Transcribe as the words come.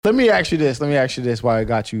Let me ask you this. Why I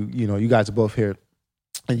got you? You know, you guys are both here,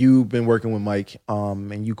 and you've been working with Mike.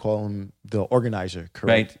 And you call him the organizer,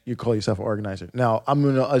 correct? Right. You call yourself an organizer. Now, I'm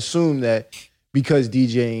going to assume that because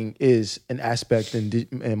DJing is an aspect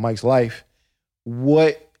in Mike's life,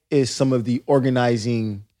 what is some of the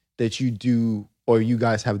organizing that you do or you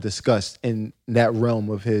guys have discussed in that realm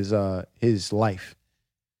of his life?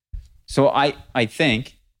 So I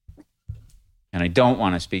think, and I don't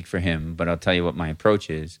want to speak for him, but I'll tell you what my approach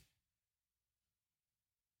is.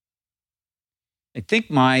 I think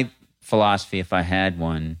my philosophy, if I had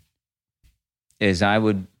one, is I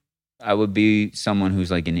would be someone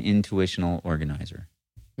who's like an intuitional organizer.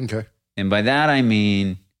 Okay. And by that I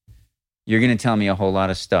mean you're going to tell me a whole lot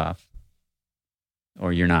of stuff,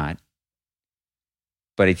 or you're not.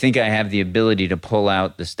 But I think I have the ability to pull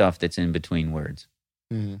out the stuff that's in between words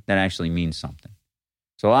that actually means something.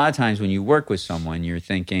 So a lot of times when you work with someone, you're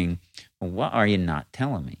thinking, well, what are you not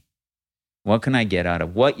telling me? What can I get out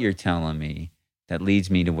of what you're telling me that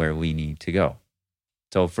leads me to where we need to go?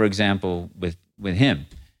 So for example, with him,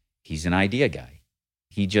 he's an idea guy.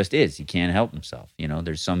 He just is. He can't help himself. You know,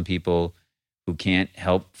 there's some people who can't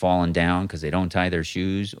help falling down because they don't tie their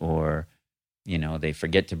shoes, or, you know, they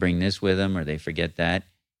forget to bring this with them, or they forget that.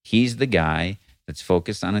 He's the guy that's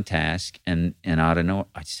focused on a task and out of nowhere,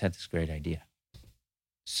 I just had this great idea.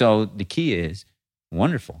 So the key is,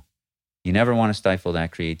 wonderful. You never want to stifle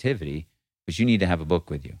that creativity, but you need to have a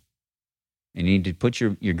book with you. And you need to put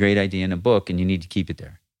your great idea in a book, and you need to keep it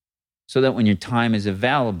there so that when your time is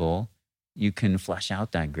available, you can flesh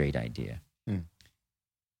out that great idea.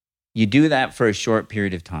 You do that for a short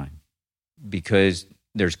period of time because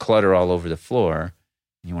there's clutter all over the floor.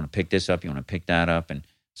 You want to pick this up, you want to pick that up. And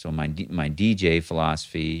so my DJ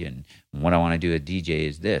philosophy and what I want to do at DJ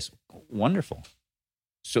is this. Wonderful.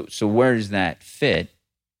 So where does that fit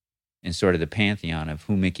in sort of the pantheon of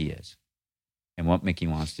who Mickey is and what Mickey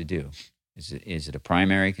wants to do? Is it a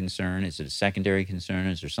primary concern? Is it a secondary concern?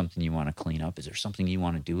 Is there something you want to clean up? Is there something you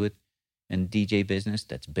want to do with in DJ business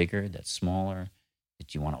that's bigger, that's smaller?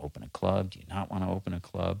 Do you want to open a club? Do you not want to open a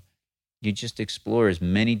club? You just explore as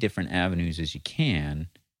many different avenues as you can,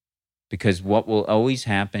 because what will always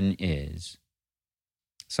happen is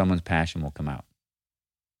someone's passion will come out.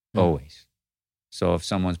 Always. So if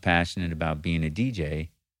someone's passionate about being a DJ,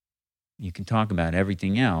 you can talk about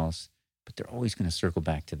everything else, but they're always going to circle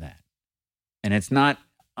back to that. And it's not,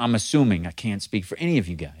 I'm assuming, I can't speak for any of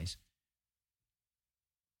you guys.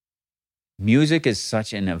 Music is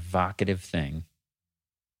such an evocative thing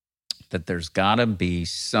that there's got to be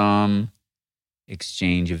some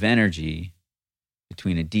exchange of energy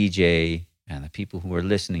between a DJ and the people who are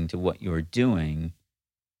listening to what you're doing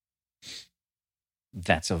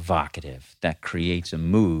that's evocative, that creates a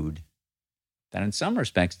mood that in some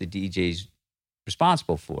respects the DJ's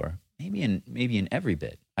responsible for, maybe in every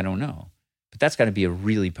bit, I don't know. But that's got to be a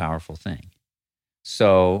really powerful thing.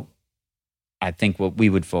 So I think what we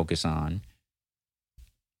would focus on,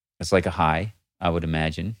 it's like a high, I would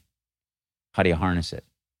imagine. How do you harness it,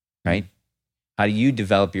 right? How do you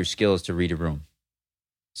develop your skills to read a room?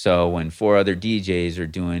 So when 4 other DJs are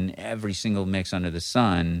doing every single mix under the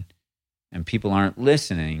sun and people aren't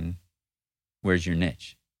listening, where's your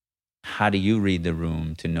niche? How do you read the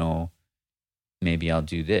room to know, maybe I'll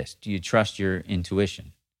do this? Do you trust your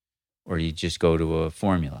intuition? Or you just go to a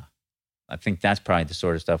formula? I think that's probably the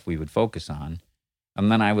sort of stuff we would focus on.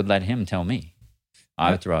 And then I would let him tell me.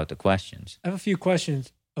 I would throw out the questions. I have a few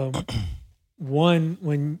questions. One,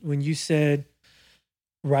 when you said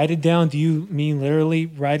write it down, do you mean literally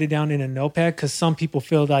write it down in a notepad? Because some people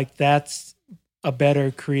feel like that's a better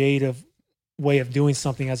creative way of doing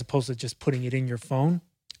something as opposed to just putting it in your phone.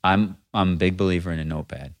 I'm a big believer in a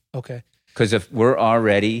notepad. Okay. Because if we're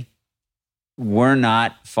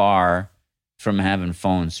not far from having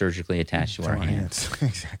phones surgically attached to our hands.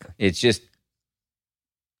 Exactly.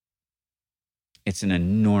 It's an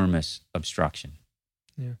enormous obstruction.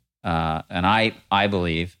 Yeah. And I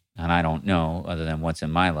believe, and I don't know other than what's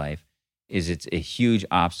in my life, is it's a huge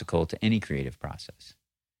obstacle to any creative process.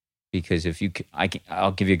 Because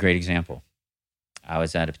I'll give you a great example. I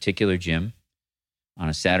was at a particular gym on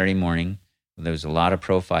a Saturday morning. There was a lot of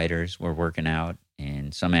pro fighters were working out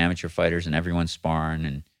and some amateur fighters, and everyone's sparring,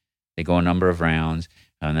 and they go a number of rounds,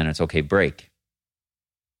 and then it's okay, break.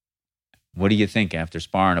 What do you think after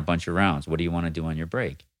sparring a bunch of rounds? What do you want to do on your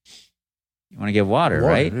break? You want to get water,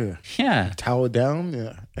 right? Yeah. Towel down,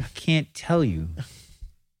 yeah. I can't tell you.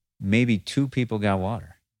 Maybe 2 people got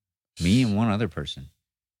water. Me and 1 other person.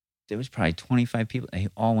 There was probably 25 people. They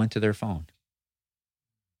all went to their phone.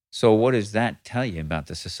 So what does that tell you about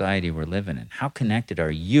the society we're living in? How connected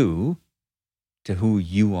are you to who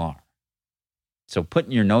you are. So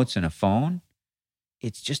putting your notes in a phone,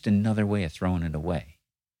 it's just another way of throwing it away.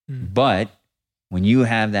 But when you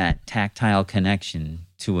have that tactile connection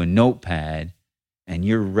to a notepad and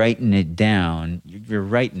you're writing it down, you're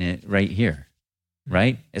writing it right here,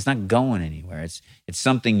 right? It's not going anywhere. It's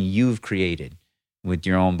something you've created with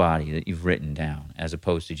your own body that you've written down, as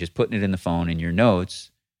opposed to just putting it in the phone in your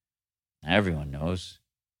notes. Everyone knows.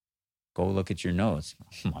 Go look at your notes.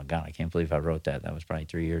 Oh my God, I can't believe I wrote that. That was probably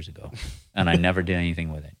 3 years ago. And I never did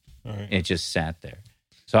anything with it. Right. It just sat there.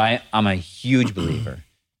 So I'm a huge believer.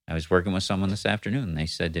 I was working with someone this afternoon, and they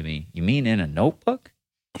said to me, "You mean in a notebook?"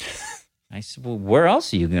 I said, "Well, where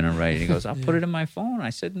else are you going to write it?" He goes, "I'll put it in my phone." I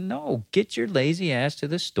said, "No, get your lazy ass to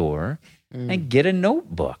the store and get a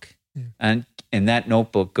notebook." And that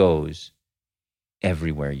notebook goes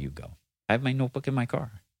everywhere you go. I have my notebook in my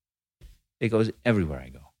car. It goes everywhere I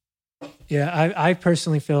go. Yeah, I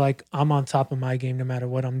personally feel like I'm on top of my game no matter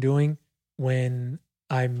what I'm doing when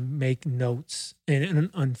I make notes. And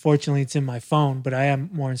unfortunately, it's in my phone, but I am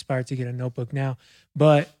more inspired to get a notebook now.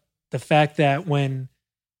 But the fact that when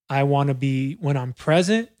I want to be, when I'm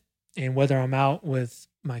present, and whether I'm out with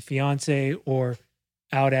my fiance or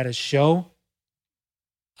out at a show,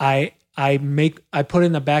 I put it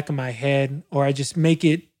in the back of my head, or I just make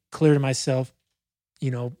it clear to myself,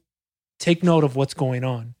 take note of what's going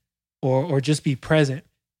on, or just be present,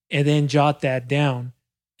 and then jot that down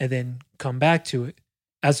and then come back to it,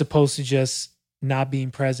 as opposed to just not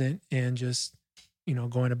being present and just,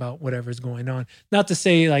 going about whatever's going on. Not to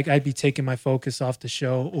say like I'd be taking my focus off the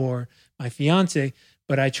show or my fiance,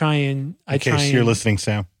 but I try and you're listening,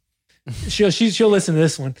 Sam. She'll listen to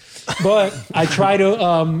this one, but I try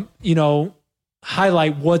to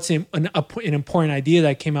highlight what's an important idea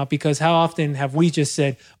that came out, because how often have we just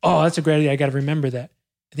said, "Oh, that's a great idea, I got to remember that,"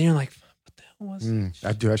 and then you're like, "What the hell was it?"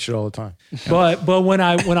 I do that shit all the time. But when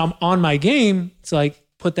I'm on my game, it's like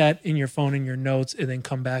put that in your phone in your notes and then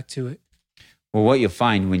come back to it. Well, what you'll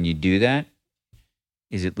find when you do that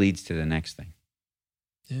is it leads to the next thing.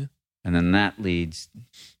 Yeah. And then that leads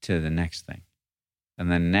to the next thing. And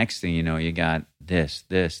then next thing you know, you got this,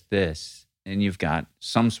 and you've got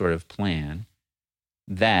some sort of plan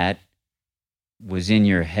that was in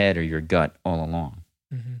your head or your gut all along,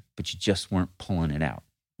 but you just weren't pulling it out.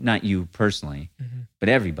 Not you personally, but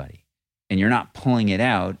everybody. And you're not pulling it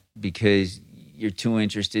out because you're too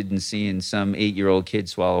interested in seeing some 8-year-old kid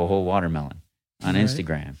swallow a whole watermelon on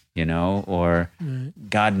Instagram, or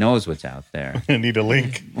God knows what's out there. I need a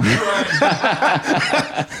link.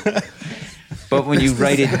 But when you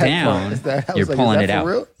write it down, you're pulling it out.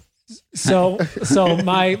 Real? So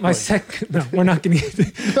my second, no, we're not going to.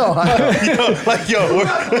 You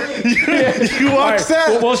watch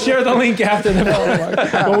that? We'll share the link after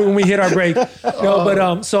when we hit our break. No,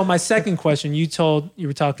 but so my second question, you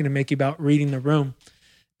were talking to Mickey about reading the room.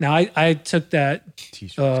 Now I took that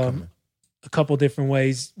a couple different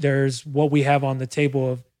ways. There's what we have on the table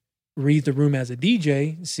of read the room as a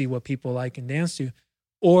DJ, see what people like and dance to,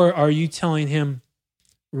 or are you telling him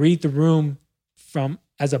read the room from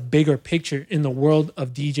as a bigger picture in the world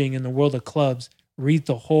of DJing, in the world of clubs, read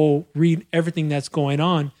everything that's going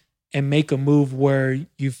on and make a move where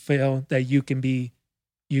you feel that you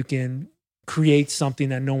can create something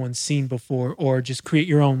that no one's seen before, or just create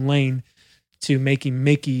your own lane to making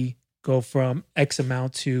Mickey go from X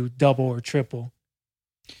amount to double or triple?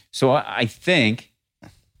 So I think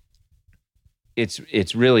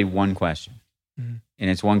it's really one question. And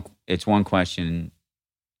it's one question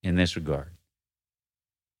in this regard.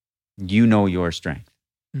 You know your strength.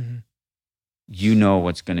 You know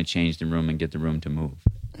what's going to change the room and get the room to move.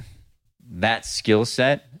 That skill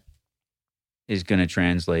set is going to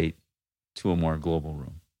translate to a more global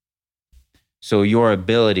room. So your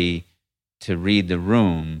ability to read the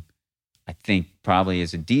room, I think probably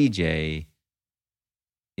as a DJ,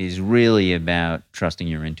 is really about trusting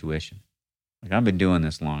your intuition. Like, I've been doing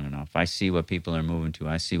this long enough. I see what people are moving to.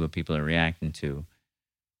 I see what people are reacting to.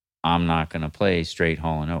 I'm not going to play straight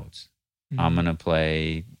Hall & Oates. I'm going to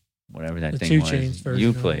play whatever that thing 2 was Chainz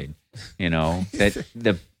you played, that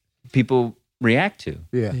the people react to.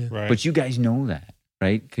 Yeah. Right. But you guys know that,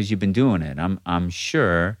 right? Because you've been doing it. I'm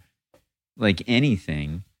sure, like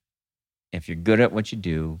anything, if you're good at what you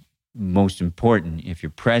do, most important, if you're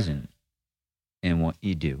present in what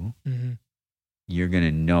you do, you're going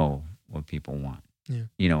to know what people want. Yeah.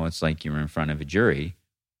 It's like you're in front of a jury.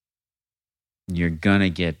 You're going to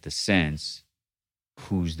get the sense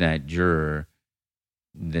who's that juror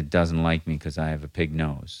that doesn't like me because I have a pig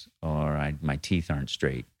nose, or my teeth aren't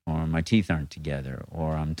straight, or my teeth aren't together,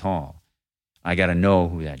 or I'm tall. I got to know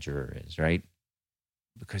who that juror is, right?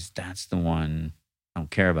 because that's the one. I don't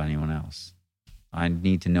care about anyone else. I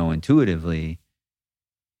need to know intuitively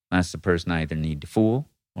that's the person I either need to fool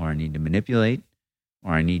or I need to manipulate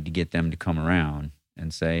or I need to get them to come around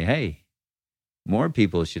and say, hey, more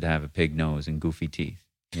people should have a pig nose and goofy teeth.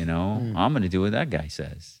 You know, I'm going to do what that guy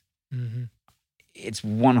says. Mm-hmm. It's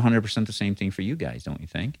 100% the same thing for you guys, don't you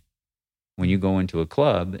think? When you go into a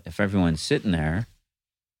club, if everyone's sitting there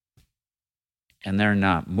and they're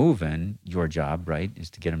not moving, your job, right, is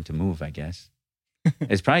to get them to move, I guess.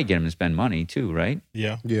 It's probably get them to spend money too, right?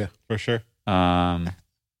 Yeah, Yeah. for sure. And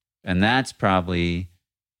that's probably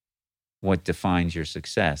what defines your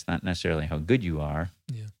success, not necessarily how good you are.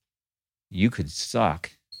 Yeah. You could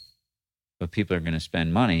suck, but people are going to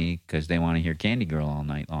spend money because they want to hear Candy Girl all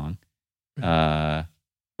night long.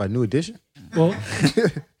 By New Edition? Well,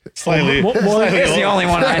 Slightly. well, It's the only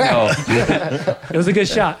one I know. it was a good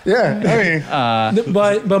shot. Yeah. I mean,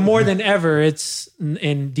 But more than ever, it's,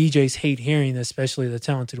 and DJs hate hearing this, especially the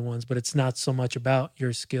talented ones, but it's not so much about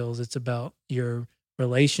your skills. It's about your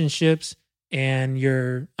relationships and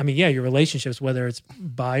your relationships, whether it's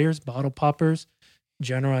buyers, bottle poppers,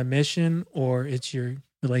 general admission, or it's your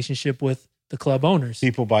relationship with the club owners.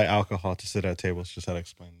 people buy alcohol to sit at tables. Just how to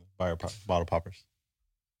explain bottle poppers.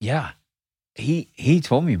 Yeah. He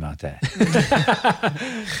told me about that.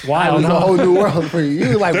 That Wild, was a huh? whole new world for you. You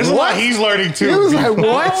was like, There's a what? lot he's learning too. He was like,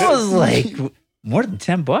 what? I was like, more than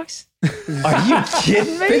 $10? Are you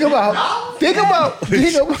kidding me? Think about. Do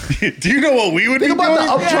you know what we would Think be about the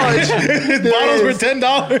doing? upcharge. there Bottles were is.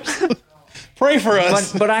 $10. Pray for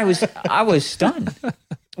us. But I was stunned,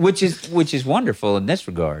 which is wonderful in this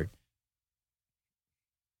regard.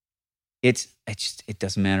 It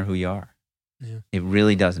doesn't matter who you are. Yeah. It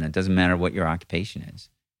really doesn't. It doesn't matter what your occupation is.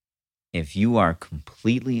 If you are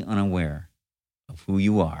completely unaware of who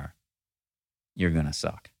you are, you're gonna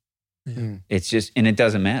suck. Yeah. It's just, and it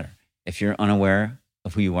doesn't matter. If you're unaware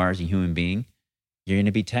of who you are as a human being, you're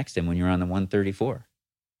gonna be texting when you're on the 134.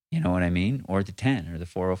 You know what I mean? Or the 10 or the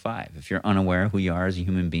 405. If you're unaware of who you are as a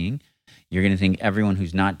human being, you're going to think everyone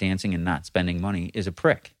who's not dancing and not spending money is a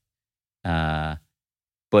prick. But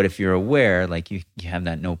if you're aware, like you have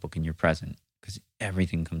that notebook and you're present, because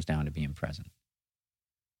everything comes down to being present,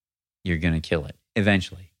 you're going to kill it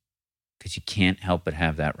eventually, because you can't help but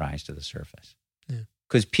have that rise to the surface.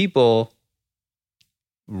 Because people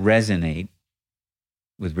resonate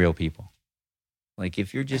with real people. Like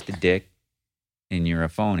if you're just a dick, and you're a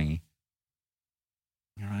phony,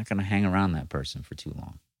 you're not going to hang around that person for too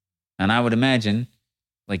long. And I would imagine,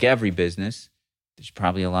 like every business, there's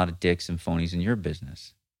probably a lot of dicks and phonies in your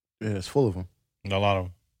business. Yeah, it's full of them. A lot of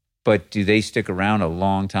them. But do they stick around a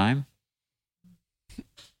long time?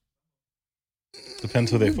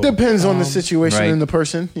 Depends who they fool. Depends on the situation Right. and the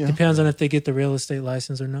person. Yeah. Depends on if they get the real estate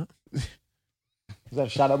license or not. Is that a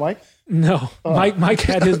shot at Mike? No, Mike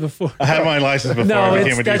had his before. I had my license before No, I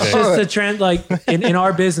became a that's DJ. just a trend. Like in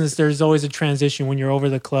our business, there's always a transition when you're over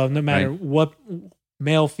the club, no matter Right. what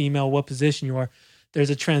male, female, what position you are. There's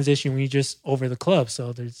a transition when you're just over the club.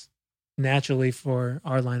 So there's naturally for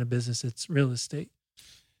our line of business, it's real estate.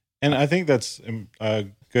 And I think that's a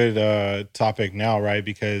good topic now, right?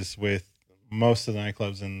 Because with most of the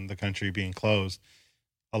nightclubs in the country being closed,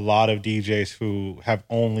 a lot of DJs who have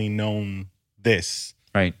only known this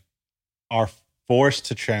Right. are forced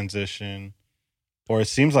to transition, or it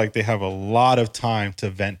seems like they have a lot of time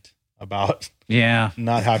to vent about Yeah.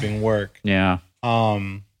 not having work. Yeah.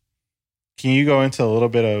 Can you go into a little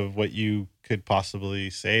bit of what you could possibly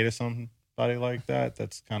say to somebody like that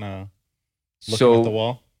that's kind of looking at the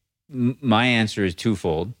wall? My answer is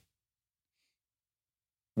twofold.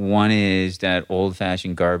 One is that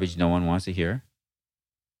old-fashioned garbage no one wants to hear.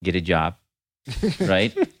 Get a job,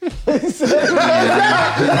 right?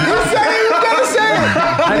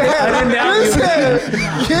 I didn't doubt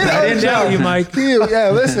you. I didn't doubt you, Mike.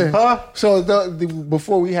 Yeah, listen. So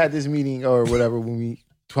before we had this meeting or whatever, when we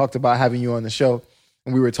talked about having you on the show,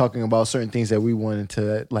 and we were talking about certain things that we wanted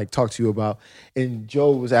to like talk to you about, and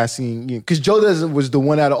Joe was asking you, because Joe was the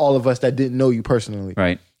one out of all of us that didn't know you personally,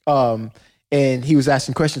 Right. And he was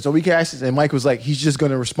asking questions, so we could ask this, and Mike was like, he's just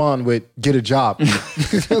going to respond with "get a job,"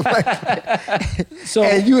 So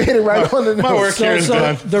and you hit it right on the nose. My work here is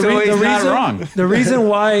done. The, So the he's not reason, wrong. The reason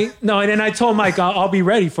why, no, and I told Mike, I'll be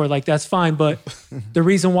ready for it. Like, that's fine. But the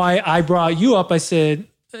reason why I brought you up, I said,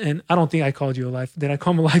 and I don't think I called you a life. Did I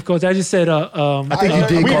call him a life coach? I just said, I think you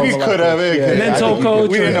did. We call him a could have. life coach. Mental I think you coach.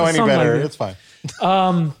 did. We didn't know any Something better. like It's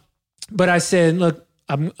fine. But I said, look,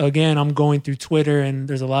 I'm going through Twitter, and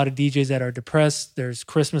there's a lot of DJs that are depressed. There's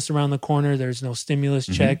Christmas around the corner. There's no stimulus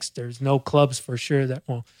checks. There's no clubs for sure.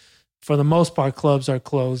 for the most part, clubs are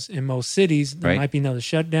closed in most cities. There Right. might be another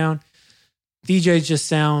shutdown. DJs just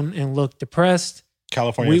sound and look depressed.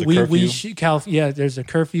 California has a curfew. Yeah, there's a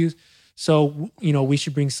curfew. So, we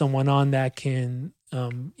should bring someone on that can,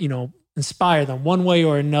 inspire them one way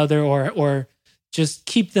or another, or just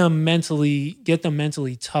get them mentally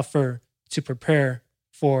tougher to prepare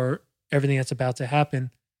for everything that's about to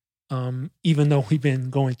happen. Even though we've been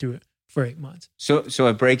going through it for 8 months. So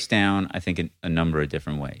it breaks down, I think, in a number of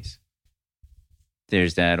different ways.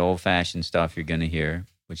 There's that old-fashioned stuff you're going to hear,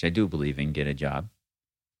 which I do believe in, get a job.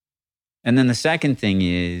 And then the second thing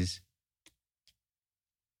is,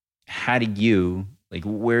 how do you,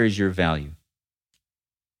 where is your value?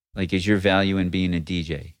 Is your value in being a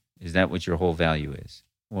DJ? Is that what your whole value is?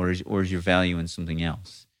 Or is your value in something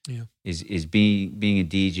else? Yeah. Is being a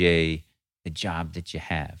DJ the job that you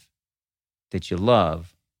have, that you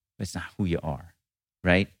love, but it's not who you are,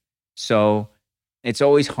 right? So it's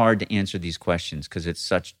always hard to answer these questions because it's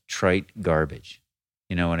such trite garbage.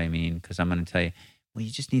 You know what I mean? Because I'm going to tell you, well,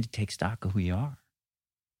 you just need to take stock of who you are.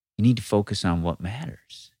 You need to focus on what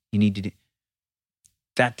matters. You need to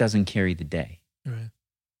that doesn't carry the day. Right.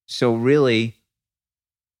 So really,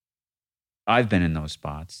 I've been in those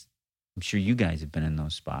spots. I'm sure you guys have been in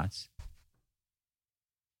those spots.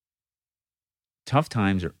 Tough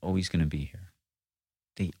times are always going to be here.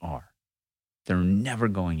 They are. They're never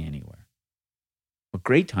going anywhere. But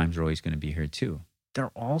great times are always going to be here too.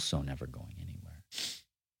 They're also never going anywhere.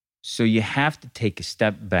 So you have to take a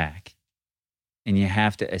step back and you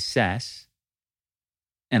have to assess.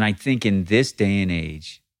 And I think in this day and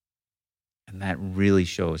age, and that really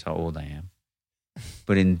shows how old I am,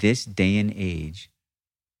 but in this day and age,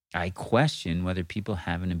 I question whether people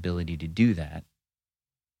have an ability to do that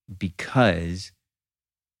because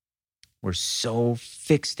we're so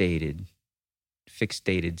fixated.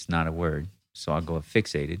 Fixated's not a word, so I'll go with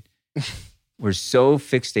fixated. We're so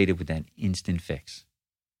fixated with that instant fix,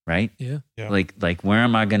 right? Yeah. Like where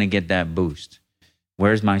am I going to get that boost?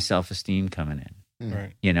 Where's my self-esteem coming in?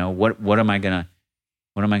 Right. You know, what am I going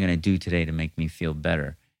to do today to make me feel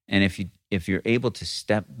better? And if you're able to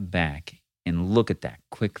step back and look at that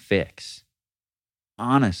quick fix,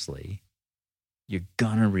 honestly, you're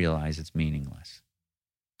going to realize it's meaningless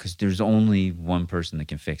because there's only one person that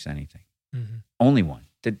can fix anything. Mm-hmm. Only one.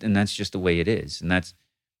 And that's just the way it is. And that's,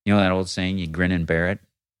 that old saying, you grin and bear it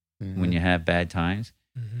when you have bad times.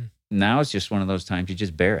 Mm-hmm. Now it's just one of those times you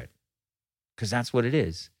just bear it because that's what it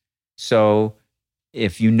is. So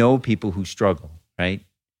if you know people who struggle, right?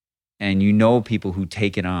 And you know people who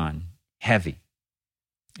take it on heavy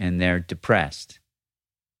and they're depressed,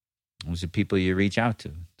 those are people you reach out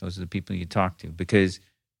to. Those are the people you talk to because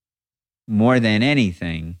more than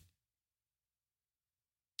anything,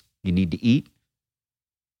 you need to eat.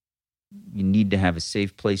 You need to have a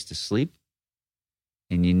safe place to sleep.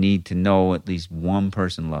 And you need to know at least one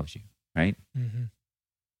person loves you, right? Mm-hmm.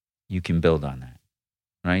 You can build on that,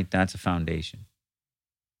 right? That's a foundation.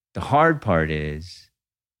 The hard part is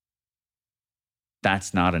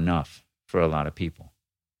that's not enough for a lot of people.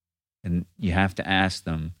 And you have to ask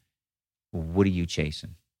them, well, what are you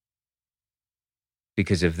chasing?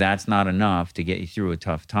 Because if that's not enough to get you through a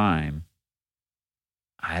tough time,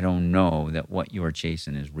 I don't know that what you're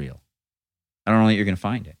chasing is real. I don't know that you're going to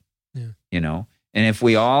find it. Yeah. And if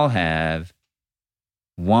we all have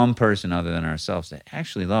one person other than ourselves that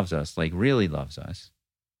actually loves us, like really loves us,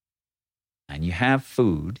 and you have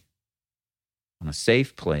food on a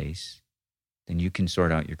safe place, then you can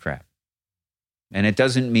sort out your crap. And it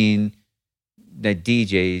doesn't mean that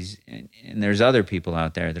DJs, and there's other people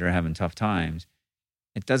out there that are having tough times,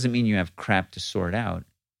 it doesn't mean you have crap to sort out,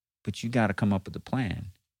 but you got to come up with a plan.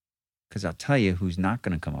 Because I'll tell you who's not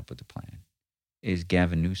going to come up with a plan is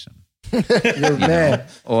Gavin Newsom. You're mad.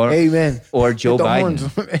 Amen. Or Joe Biden.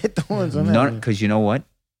 Hit the horns on that. Because you know what?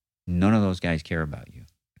 None of those guys care about you.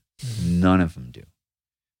 None of them do.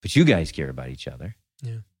 But you guys care about each other.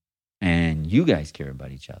 Yeah. And you guys care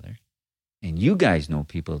about each other. And you guys know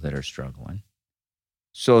people that are struggling.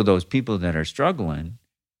 So those people that are struggling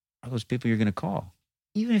are those people you're going to call.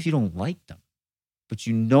 Even if you don't like them. But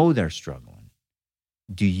you know they're struggling.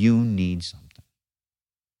 Do you need something?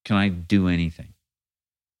 Can I do anything?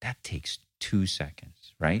 That takes 2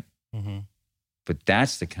 seconds, right? Mm-hmm. But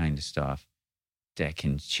that's the kind of stuff that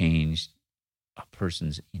can change a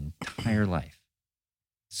person's entire life.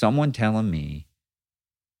 Someone telling me,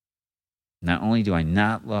 not only do I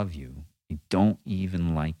not love you, I don't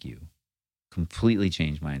even like you, completely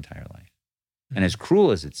changed my entire life. And as cruel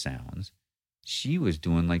as it sounds, she was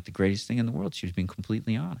doing like the greatest thing in the world. She was being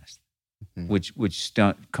completely honest, which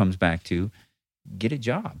comes back to get a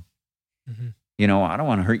job. Mm-hmm. You know, I don't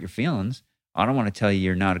want to hurt your feelings. I don't want to tell you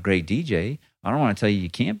you're not a great DJ. I don't want to tell you you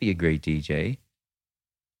can't be a great DJ.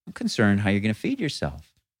 I'm concerned how you're going to feed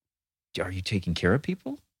yourself. Are you taking care of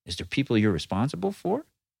people? Is there people you're responsible for?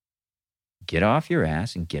 Get off your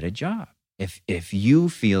ass and get a job. If you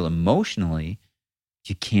feel emotionally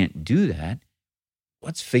you can't do that,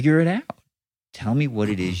 let's figure it out. Tell me what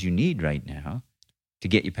it is you need right now to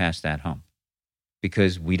get you past that hump.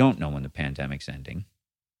 Because we don't know when the pandemic's ending.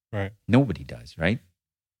 Right. Nobody does, right?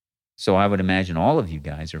 So I would imagine all of you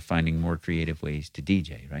guys are finding more creative ways to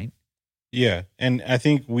DJ, right? Yeah. And I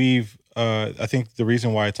think I think the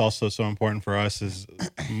reason why it's also so important for us is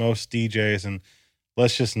most DJs, and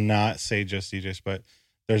let's just not say just DJs, but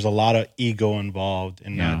there's a lot of ego involved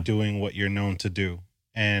in not doing what you're known to do.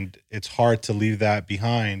 And it's hard to leave that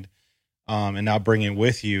behind and not bring it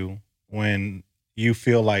with you when you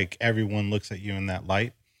feel like everyone looks at you in that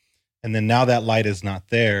light. And then now that light is not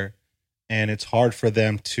there, and it's hard for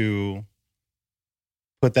them to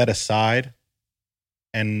put that aside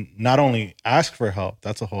and not only ask for help,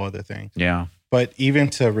 that's a whole other thing. Yeah. But even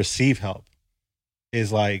to receive help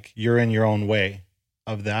is like you're in your own way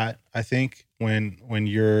of that. I think when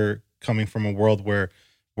you're coming from a world where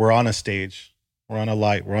we're on a stage, we're on a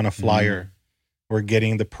light, we're on a flyer, we're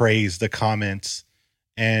getting the praise, the comments,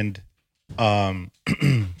 and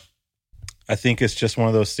I think it's just one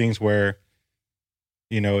of those things where,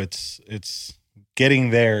 you know, it's getting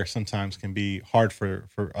there sometimes can be hard for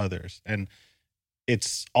others. And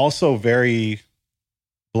it's also very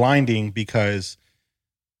blinding because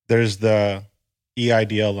there's the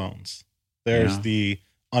EIDL loans. There's the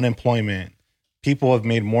unemployment. People have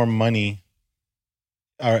made more money.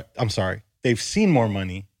 They've seen more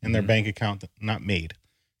money in their bank account, not made.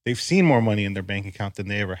 They've seen more money in their bank account than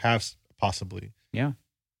they ever have, possibly. Yeah.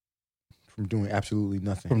 From doing absolutely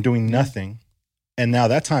nothing. From doing nothing. And now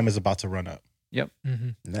that time is about to run up. Yep. Mm-hmm.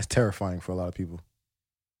 And that's terrifying for a lot of people.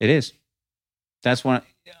 It is. That's one.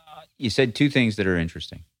 You said two things that are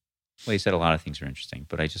interesting. Well, you said a lot of things are interesting,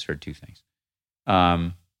 but I just heard two things.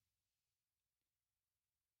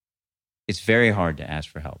 It's very hard to ask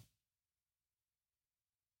for help.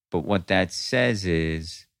 But what that says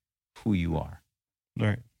is who you are.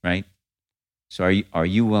 Right. Right? So are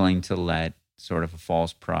you willing to let sort of a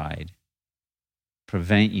false pride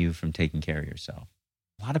prevent you from taking care of yourself?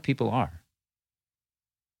 A lot of people are.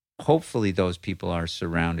 Hopefully those people are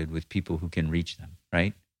surrounded with people who can reach them,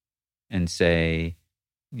 right? And say,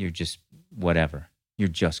 you're just whatever. You're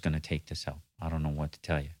just going to take this help. I don't know what to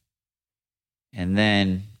tell you. And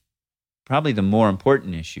then probably the more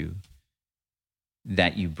important issue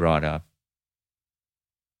that you brought up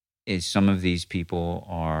is some of these people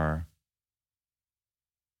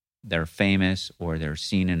they're famous or they're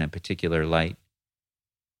seen in a particular light.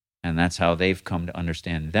 And that's how they've come to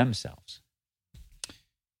understand themselves.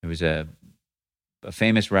 There was a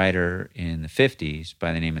famous writer in the 50s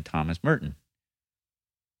by the name of Thomas Merton.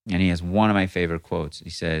 And he has one of my favorite quotes. He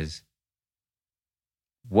says,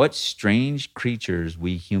 "What strange creatures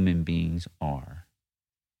we human beings are,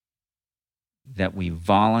 that we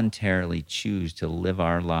voluntarily choose to live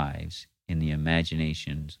our lives in the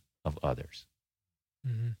imaginations of others."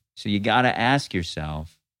 Mm-hmm. So you got to ask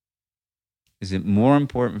yourself, is it more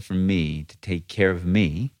important for me to take care of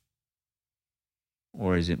me,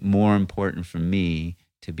 or is it more important for me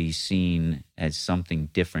to be seen as something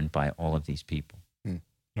different by all of these people?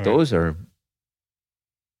 Right.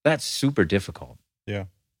 That's super difficult. Yeah.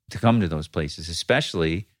 To come to those places,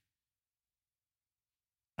 especially,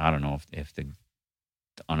 I don't know if the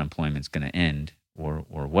unemployment's going to end or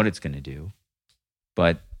what it's going to do,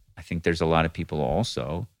 but I think there's a lot of people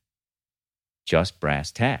also just brass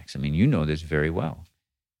tacks. I mean, you know this very well.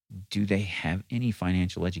 Do they have any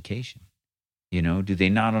financial education? You know, do they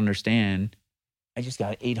not understand, I just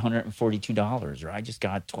got $842 or I just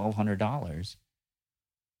got $1,200.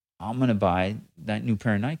 I'm going to buy that new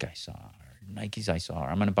pair of Nike I saw, or Nikes I saw, or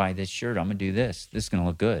I'm going to buy this shirt. I'm going to do this. This is going to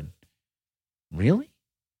look good. Really?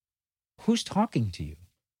 Who's talking to you?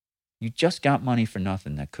 You just got money for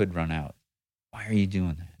nothing that could run out. Why are you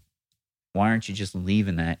doing that? Why aren't you just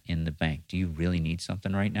leaving that in the bank? Do you really need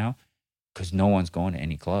something right now? Because no one's going to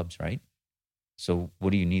any clubs, right? So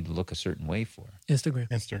what do you need to look a certain way for?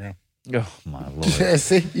 Instagram. Oh, my Lord.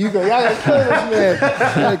 See, y'all gotta kill this man.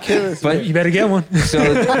 Y'all gotta kill this But man. You better get one. So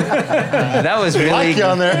that was really Like you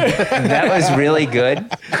on there. that was really good,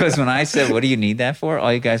 because when I said, what do you need that for?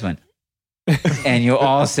 All you guys went, and you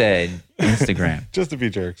all said Instagram. Just to be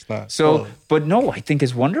jerks. Not, So, but no, I think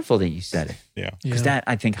it's wonderful that you said it, yeah. because that,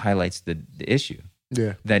 I think, highlights the issue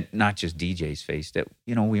Yeah. that not just DJs face, that,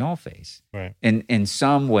 you know, we all face. Right. In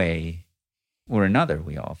some way or another,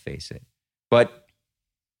 we all face it. But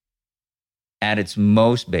at its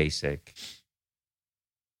most basic,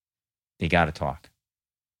 they got to talk.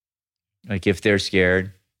 Like if they're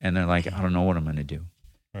scared and they're like, I don't know what I'm going to do.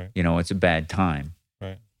 Right. You know, it's a bad time.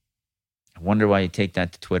 Right. I wonder why you take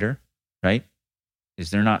that to Twitter, right?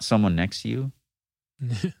 Is there not someone next to you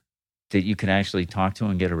that you could actually talk to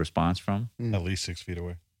and get a response from? At least 6 feet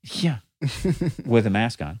away. Yeah. With a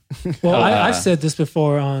mask on. Well, I've said this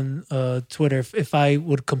before on Twitter. If I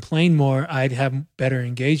would complain more, I'd have better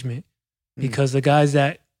engagement, because the guys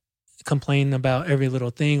that complain about every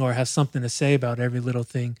little thing or have something to say about every little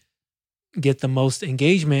thing get the most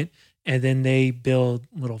engagement, and then they build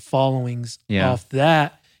little followings off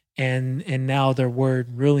that. And now their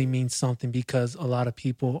word really means something, because a lot of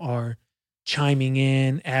people are chiming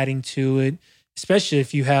in, adding to it, especially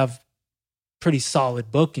if you have pretty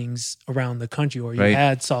solid bookings around the country, or you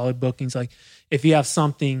had solid bookings. Like if you have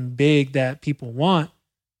something big that people want,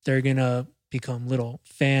 they're going to become little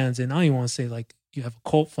fans. And I don't even want to say like you have a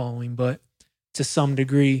cult following, but to some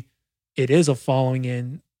degree it is a following.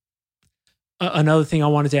 And another thing I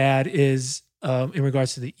wanted to add is in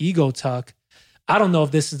regards to the ego talk, I don't know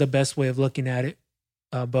if this is the best way of looking at it,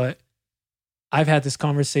 but I've had this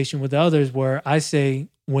conversation with others where I say,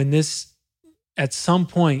 when this, at some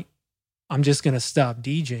point, I'm just going to stop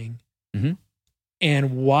DJing. Mm-hmm.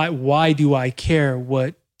 And why do I care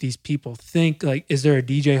what these people think? Like, is there a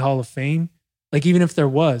DJ Hall of Fame? Like, even if there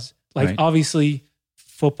was, like, obviously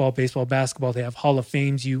football, baseball, basketball, they have Hall of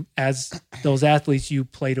Fames. You, as those athletes, you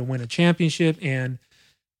play to win a championship. And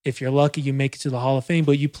if you're lucky, you make it to the Hall of Fame,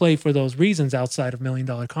 but you play for those reasons outside of $1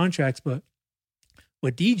 million contracts. But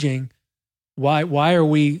with DJing, why are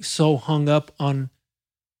we so hung up on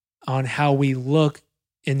how we look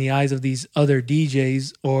in the eyes of these other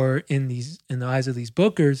DJs, or in the eyes of these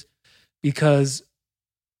bookers? Because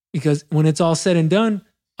when it's all said and done,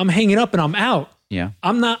 I'm hanging up and I'm out. Yeah.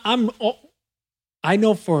 I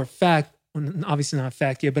know for a fact, obviously not a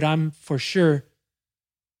fact yet, but I'm for sure,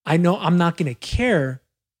 I know I'm not going to care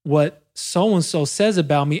what so-and-so says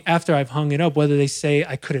about me after I've hung it up, whether they say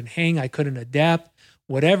I couldn't hang, I couldn't adapt,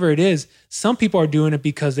 whatever it is. Some people are doing it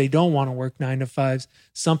because they don't want to work 9 to 5s.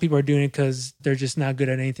 Some people are doing it because they're just not good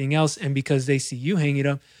at anything else. And because they see you hang it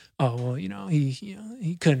up, oh, well,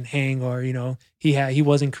 he couldn't hang, or, he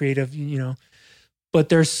wasn't creative, But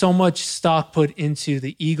there's so much stock put into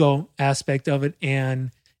the ego aspect of it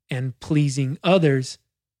and pleasing others.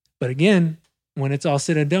 But again, when it's all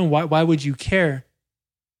said and done, why would you care?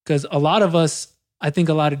 Because a lot of us, I think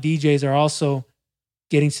a lot of DJs are also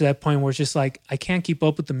getting to that point where it's just like, I can't keep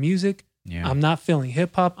up with the music. Yeah. I'm not feeling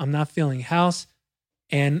hip hop. I'm not feeling house.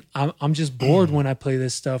 And I'm just bored when I play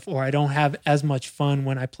this stuff, or I don't have as much fun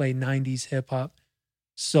when I play 90s hip hop.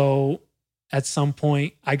 So at some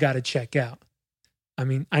point I got to check out. I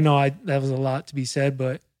mean, I know that was a lot to be said,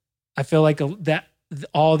 but I feel like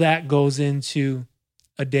all that goes into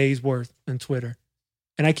a day's worth in Twitter.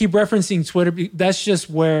 And I keep referencing Twitter. That's just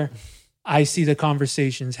where I see the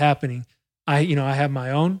conversations happening. I have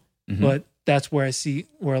my own, but that's where I see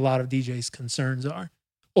where a lot of DJs' concerns are.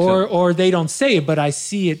 Or they don't say it, but I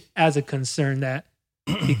see it as a concern, that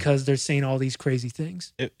because they're saying all these crazy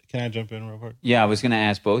things. Can I jump in real quick? Yeah, I was going to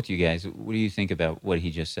ask both you guys, what do you think about what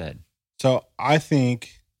he just said? So I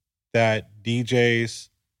think that DJs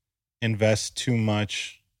invest too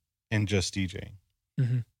much in just DJing.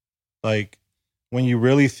 Mm-hmm. Like, when you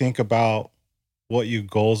really think about what your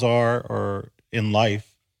goals are or in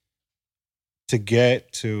life to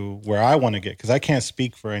get to where I want to get, because I can't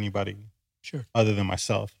speak for anybody other than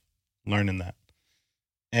myself, learning that.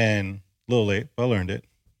 And a little late, but I learned it.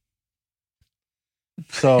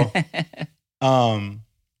 So,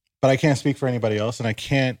 but I can't speak for anybody else, and I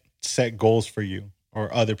can't set goals for you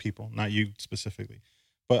or other people, not you specifically.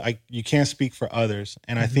 But you can't speak for others.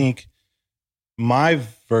 And I think my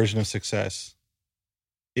version of success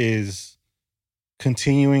is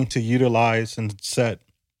continuing to utilize and set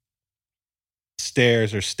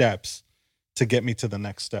stairs or steps to get me to the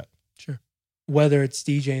next step. Sure. Whether it's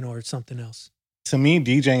DJing or it's something else. To me,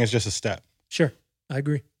 DJing is just a step. Sure. I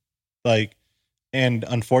agree. Like, and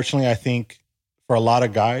unfortunately, I think for a lot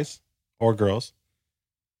of guys or girls,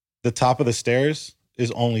 the top of the stairs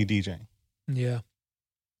is only DJing. Yeah.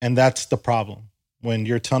 And that's the problem. When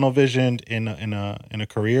you're tunnel visioned in a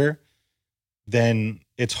career, then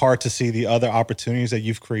it's hard to see the other opportunities that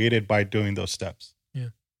you've created by doing those steps. Yeah.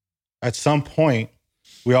 At some point,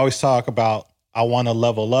 we always talk about, I want to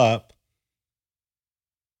level up.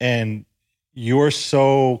 And you're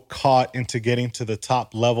so caught into getting to the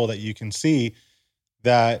top level that you can see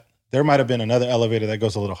that there might have been another elevator that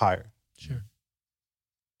goes a little higher. Sure.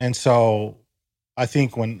 And so I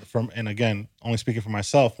think and again, only speaking for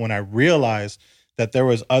myself, when I realized that there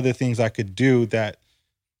was other things I could do that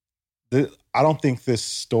I don't think this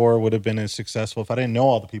store would have been as successful if I didn't know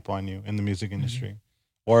all the people I knew in the music industry,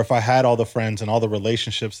 or if I had all the friends and all the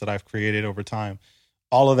relationships that I've created over time.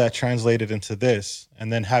 All of that translated into this,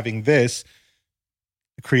 and then having this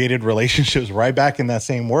created relationships right back in that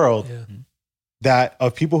same world that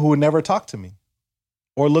of people who would never talk to me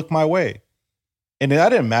or look my way. And that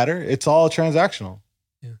didn't matter. It's all transactional.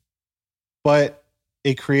 Yeah. But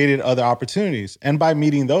it created other opportunities. And by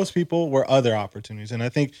meeting those people were other opportunities. And I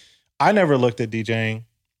think I never looked at DJing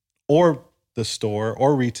or the store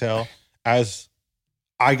or retail as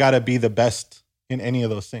I got to be the best in any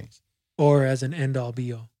of those things. Or as an end all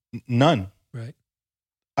be all. None. Right.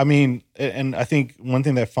 I mean, and I think one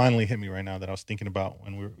thing that finally hit me right now that I was thinking about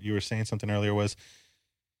when you were saying something earlier was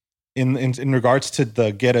in regards to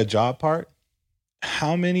the get a job part,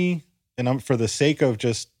 how many, and I'm for the sake of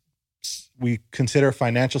just, we consider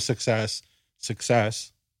financial success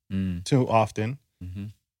too often. Mm-hmm.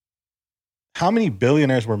 How many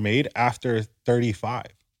billionaires were made after 35,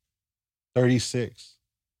 36,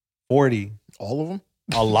 40? All of them?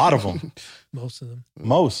 A lot of them. Most of them.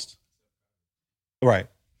 Most. Right.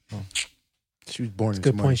 She was born in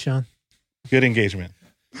Good point, Sean. Good engagement.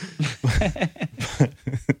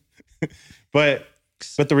 But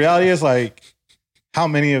the reality is, like, how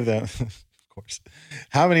many of them, of course,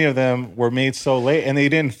 how many of them were made so late and they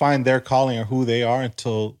didn't find their calling or who they are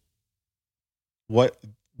until what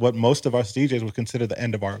most of us DJs would consider the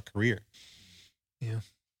end of our career. Yeah.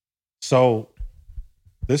 So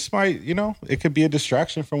this might, it could be a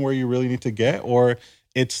distraction from where you really need to get, or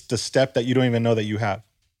it's the step that you don't even know that you have.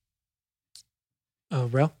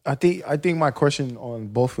 Rel? I think my question on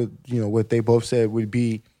both of what they both said would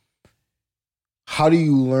be, how do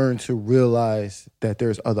you learn to realize that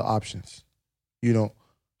there's other options?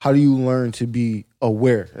 How do you learn to be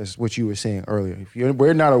aware, as what you were saying earlier? If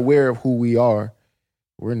we're not aware of who we are,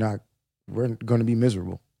 we're going to be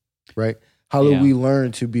miserable, right? How do we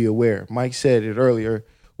learn to be aware? Mike said it earlier,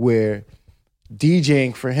 where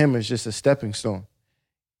DJing for him is just a stepping stone.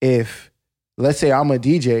 If, let's say I'm a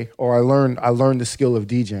DJ, or I learned the skill of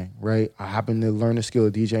DJing, right? I happen to learn the skill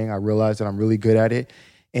of DJing. I realize that I'm really good at it,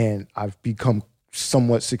 and I've become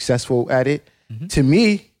somewhat successful at it. Mm-hmm. To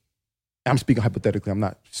me, I'm speaking hypothetically. I'm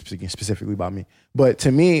not speaking specifically about me, but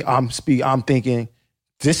to me, I'm thinking,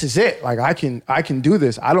 this is it. Like I can do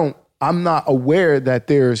this. I'm not aware that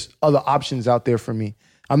there's other options out there for me.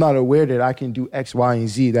 I'm not aware that I can do X, Y, and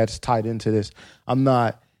Z that's tied into this. I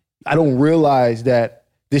don't realize that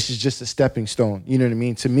this is just a stepping stone. You know what I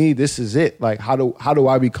mean? To me, this is it. Like, how do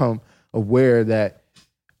I become aware that,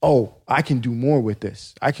 oh, I can do more with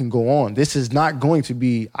this. I can go on. This is not going to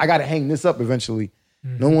be, I got to hang this up eventually.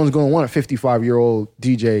 Mm-hmm. No one's going to want a 55-year-old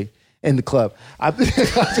DJ in the club. No offense,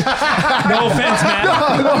 man. No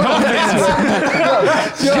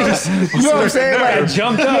offense. You know what I'm saying? Like, I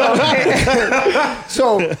jumped up.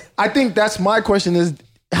 So I think that's my question is,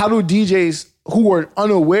 how do DJs who are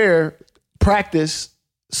unaware practice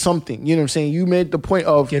something? You know what I'm saying? You made the point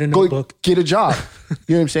of get a notebook, get a job.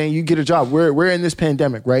 You know what I'm saying? You get a job. We're in this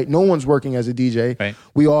pandemic, right? No one's working as a DJ. Right.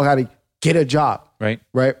 We all got to get a job. Right.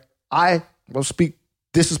 Right. I will speak.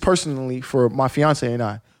 This is personally for my fiance and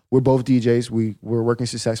I. We're both DJs. We were working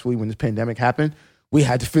successfully when this pandemic happened. We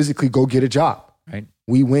had to physically go get a job. Right.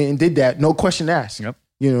 We went and did that. No question asked. Yep.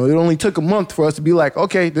 It only took a month for us to be like,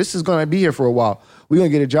 okay, this is going to be here for a while. We're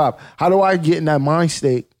going to get a job. How do I get in that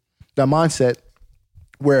mindset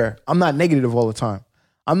where I'm not negative all the time?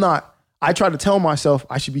 I try to tell myself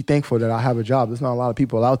I should be thankful that I have a job. There's not a lot of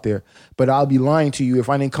people out there, but I'll be lying to you if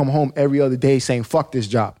I didn't come home every other day saying, fuck this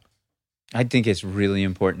job. I think it's really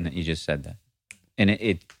important that you just said that. And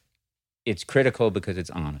it's critical because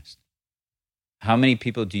it's honest. How many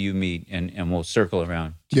people do you meet, and we'll circle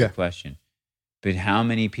around to your question, but how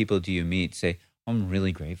many people do you meet say, I'm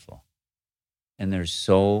really grateful, and they're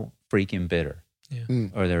so freaking bitter,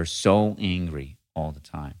 or they're so angry all the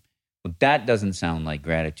time? Well, that doesn't sound like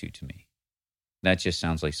gratitude to me. That just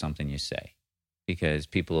sounds like something you say because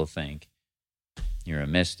people will think you're a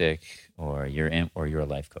mystic or you're a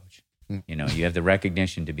life coach. You have the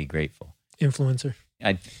recognition to be grateful. Influencer.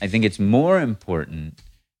 I think it's more important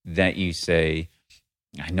that you say,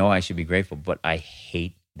 I know I should be grateful, but I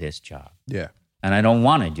hate this job. Yeah. And I don't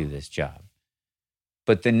want to do this job.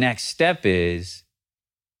 But the next step is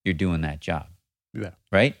you're doing that job. Yeah.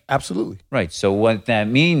 Right? Absolutely. Right. So what that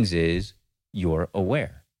means is you're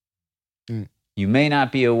aware. You may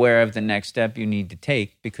not be aware of the next step you need to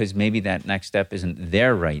take because maybe that next step isn't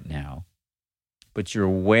there right now, but you're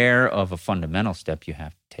aware of a fundamental step you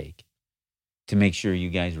have to take to make sure you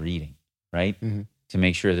guys are eating, right? Mhm. To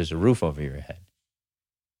make sure there's a roof over your head.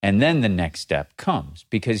 And then the next step comes,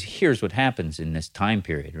 because here's what happens in this time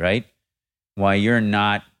period, right? While you're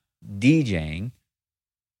not DJing,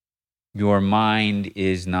 your mind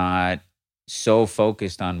is not so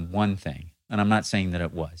focused on one thing. And I'm not saying that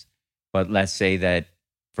it was, but let's say that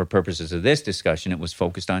for purposes of this discussion, it was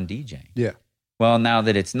focused on DJing. Yeah. Well, now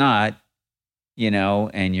that it's not,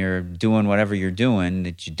 and you're doing whatever you're doing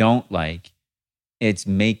that you don't like, it's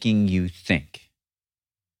making you think.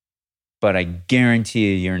 But I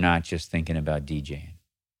guarantee you're not just thinking about DJing.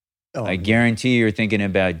 Oh, I guarantee you're thinking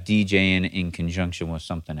about DJing in conjunction with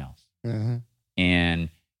something else Mm-hmm. and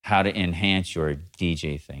how to enhance your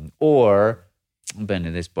DJ thing. Or, I've been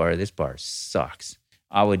to this bar sucks.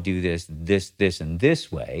 I would do this, and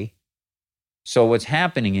this way. So what's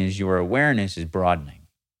happening is your awareness is broadening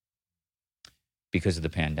because of the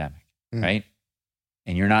pandemic, right?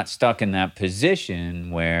 And you're not stuck in that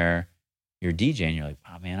position where you're DJing. You're like,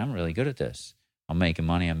 oh man, I'm really good at this. I'm making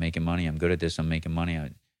money. I'm good at this. I'm making money.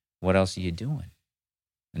 What else are you doing?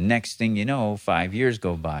 The next thing you know, 5 years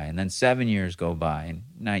go by, and then 7 years go by, and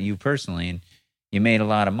not you personally, and you made a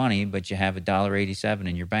lot of money, but you have $1.87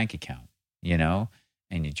 in your bank account,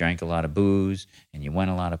 and you drank a lot of booze, and you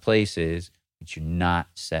went a lot of places, but you're not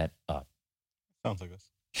set up. Sounds like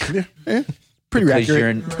us. Yeah. Pretty Because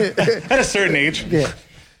accurate. At a certain age. Yeah.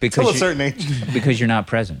 Till a certain age. Because you're not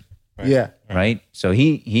present. Right. Yeah. Right? So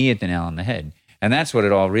he hit the nail on the head. And that's what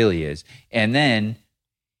it all really is. And then,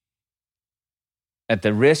 at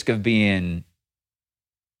the risk of being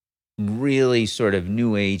really sort of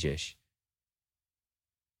new age-ish,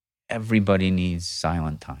 everybody needs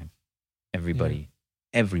silent time. Everybody,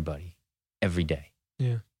 every day.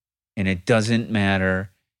 Yeah. And it doesn't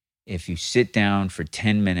matter if you sit down for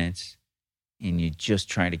 10 minutes and you just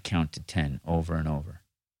try to count to 10 over and over.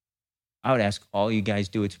 I would ask all you guys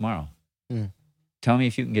do it tomorrow. Tell me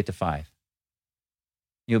if you can get to 5.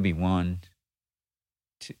 You'll be 1,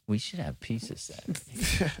 2. We should have pieces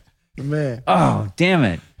set. Man. Oh, damn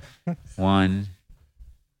it. 1,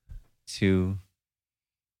 2.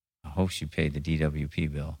 I hope she paid the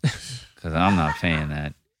DWP bill because I'm not paying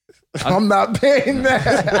that. I'm not paying that.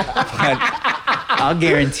 But I'll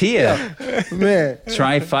guarantee you. Man.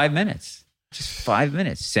 Try 5 minutes. Just 5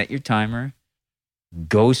 minutes. Set your timer.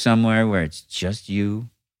 Go somewhere where it's just you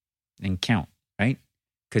and count, right?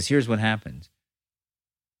 Because here's what happens.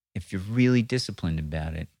 If you're really disciplined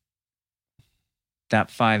about it,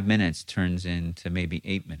 that 5 minutes turns into maybe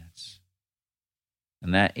 8 minutes.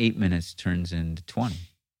 And that 8 minutes turns into 20.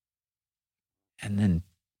 And then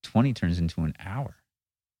 20 turns into an hour.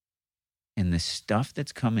 And the stuff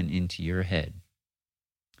that's coming into your head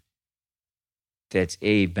that's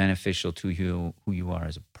A, beneficial to you, who you are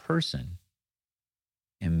as a person,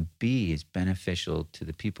 and B, is beneficial to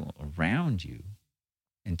the people around you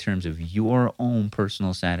in terms of your own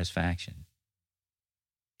personal satisfaction.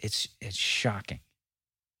 It's shocking.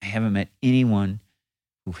 I haven't met anyone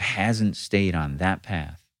who hasn't stayed on that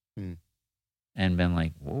path and been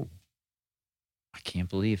like, whoa, I can't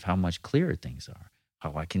believe how much clearer things are,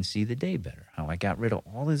 how I can see the day better, how I got rid of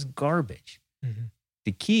all this garbage. Mm-hmm.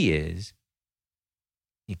 The key is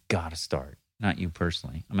you got to start, not you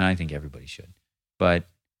personally. I mean, I think everybody should, but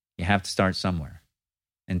you have to start somewhere.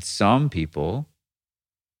 And some people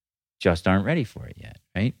just aren't ready for it yet,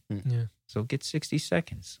 right? Yeah. So get 60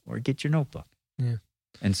 seconds or get your notebook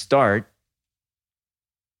and start.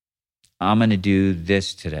 I'm going to do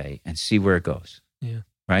this today and see where it goes. Yeah.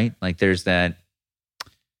 Right? Like there's that,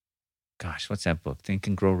 gosh, what's that book? Think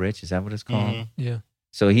and Grow Rich. Is that what it's called? Mhm. Yeah.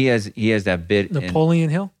 So he has that bit. Napoleon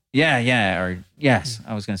Hill? Yeah. Or yes,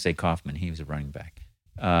 I was going to say Kaufman. He was a running back.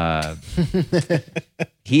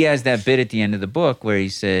 He has that bit at the end of the book where he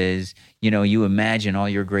says, you imagine all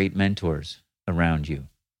your great mentors around you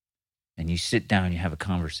and you sit down and you have a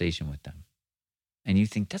conversation with them and you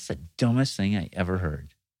think that's the dumbest thing I ever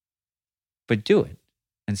heard. But do it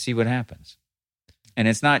and see what happens. And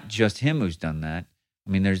it's not just him who's done that. I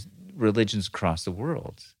mean, there's religions across the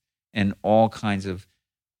world and all kinds of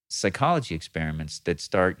psychology experiments that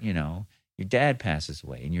start, your dad passes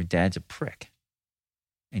away and your dad's a prick.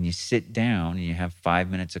 And you sit down and you have 5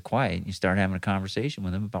 minutes of quiet and you start having a conversation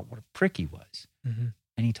with him about what a prick he was. Mm-hmm.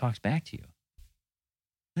 And he talks back to you.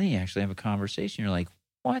 And then you actually have a conversation. You're like,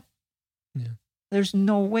 what? Yeah. There's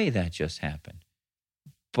no way that just happened.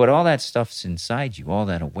 But all that stuff's inside you, all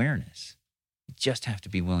that awareness. You just have to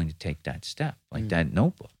be willing to take that step, like that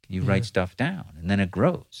notebook. You write stuff down and then it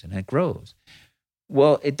grows and it grows.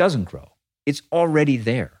 Well, it doesn't grow. It's already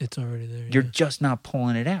there. It's already there. You're just not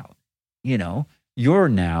pulling it out. You're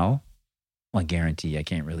now Well, guarantee, I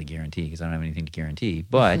can't really guarantee because I don't have anything to guarantee,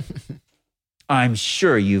 but I'm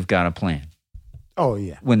sure you've got a plan Oh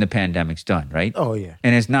yeah. when the pandemic's done, right? Oh yeah.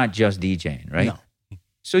 And it's not just DJing, right? No.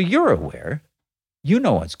 So you're aware. You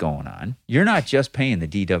know what's going on. You're not just paying the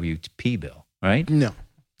DWP bill, right? No.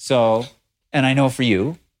 So, and I know for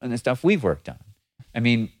you and the stuff we've worked on. I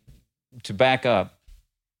mean, to back up,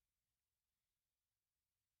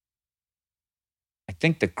 I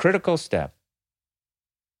think the critical step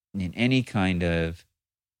in any kind of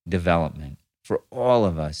development for all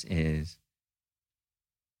of us is,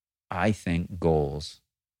 I think goals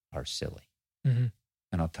are silly. Mm-hmm.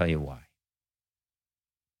 And I'll tell you why.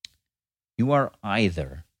 You are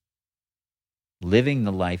either living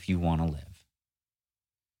the life you want to live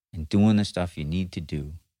and doing the stuff you need to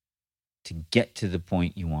do to get to the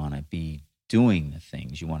point you want to be doing the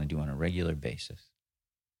things you want to do on a regular basis,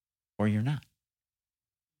 or you're not.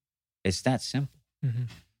 It's that simple. Mm-hmm.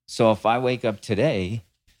 So if I wake up today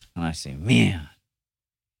and I say, man,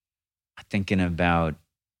 I'm thinking about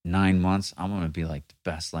 9 months, I'm going to be like the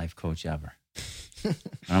best life coach ever.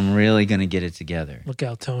 I'm really going to get it together. Look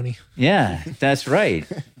out, Tony. Yeah, that's right.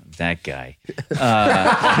 That guy.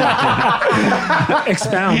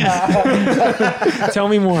 Expound. Tell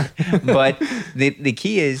me more. But the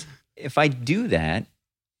key is, if I do that,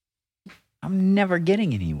 I'm never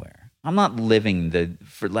getting anywhere. I'm not living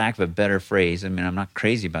for lack of a better phrase, I mean, I'm not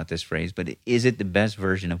crazy about this phrase, but is it the best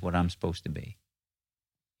version of what I'm supposed to be?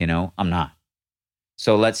 You know, I'm not.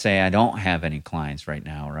 So let's say I don't have any clients right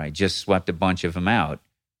now, or I just swept a bunch of them out.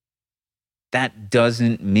 That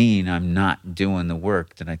doesn't mean I'm not doing the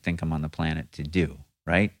work that I think I'm on the planet to do,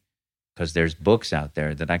 right? Because there's books out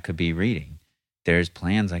there that I could be reading. There's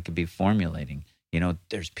plans I could be formulating. You know,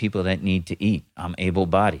 there's people that need to eat. I'm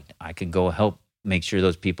able-bodied. I could go help make sure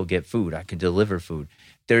those people get food. I could deliver food.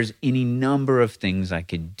 There's any number of things I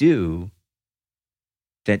could do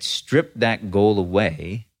that strip that goal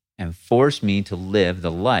away and force me to live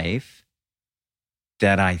the life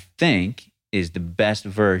that I think is the best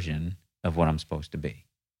version of what I'm supposed to be.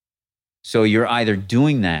 So you're either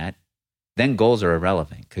doing that, then goals are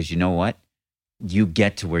irrelevant because you know what? You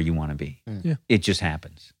get to where you want to be. Yeah. It just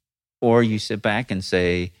happens. Or you sit back and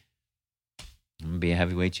say, I'm going to be a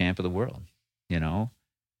heavyweight champ of the world. You know,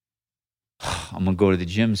 I'm going to go to the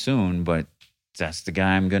gym soon, but that's the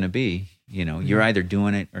guy I'm going to be. You know, you're either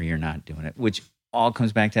doing it or you're not doing it, which all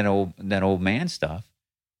comes back to that old man stuff.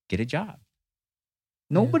 Get a job.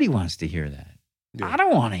 Nobody wants to hear that. Yeah. I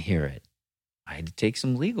don't want to hear it. I had to take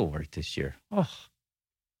some legal work this year. Oh,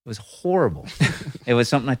 it was horrible. It was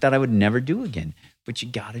something I thought I would never do again. But you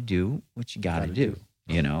got to do what you got to do,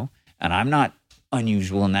 you know? And I'm not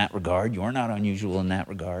unusual in that regard. You're not unusual in that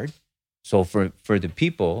regard. So for the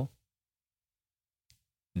people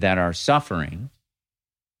that are suffering,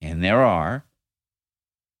 and there are,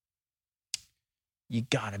 you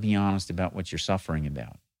got to be honest about what you're suffering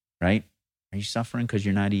about, right? Are you suffering because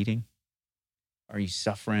you're not eating? Are you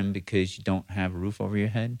suffering because you don't have a roof over your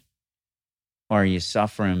head? Or are you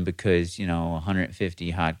suffering because,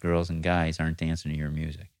 150 hot girls and guys aren't dancing to your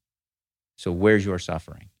music? So where's your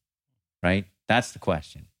suffering, right? That's the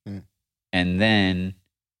question. Mm. And then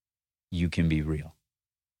you can be real,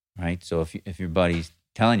 right? So if your buddy's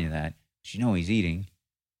telling you that, he's eating,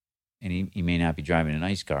 and he may not be driving a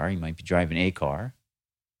nice car. He might be driving a car.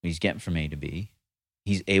 But he's getting from A to B.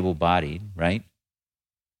 He's able-bodied, right?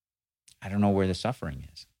 I don't know where the suffering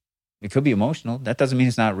is. It could be emotional. That doesn't mean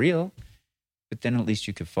it's not real. But then at least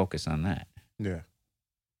you could focus on that. Yeah.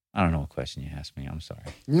 I don't know what question you asked me. I'm sorry.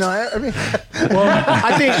 No, I mean, well,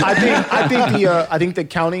 I think the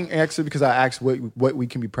counting actually, because I asked what we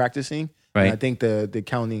can be practicing. Right. And I think the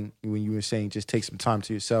counting, when you were saying just take some time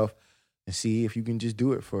to yourself and see if you can just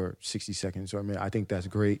do it for 60 seconds or a minute. I think that's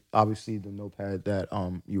great. Obviously, the notepad that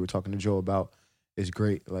you were talking to Joe about is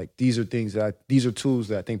great. Like these are tools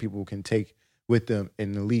that I think people can take with them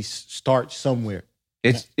and at least start somewhere.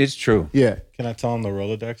 It's true. Yeah. Can I tell them the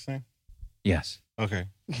Rolodex thing? Yes. Okay.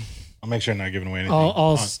 I'll make sure I'm not giving away anything.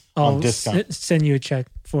 I'll discount. send you a check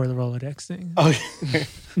for the Rolodex thing. Okay.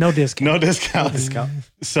 No discount. No discount.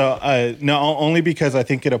 So, no, only because I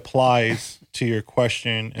think it applies to your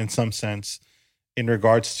question in some sense in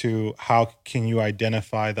regards to how can you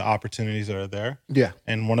identify the opportunities that are there. Yeah.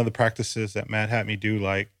 And one of the practices that Matt had me do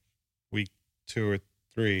like week 2 or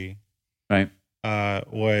 3 Right.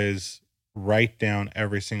 was write down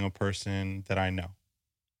every single person that I know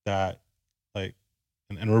that like,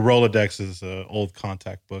 and Rolodex is an old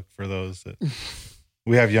contact book for those that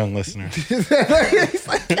we have young listeners. What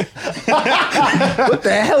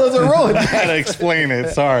the hell is a Rolodex? I had to explain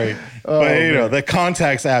it. Sorry. But, the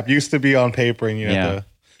contacts app used to be on paper and you had to.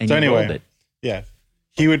 And So you anyway, rolled it. Yeah.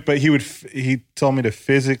 He told me to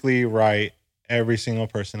physically write every single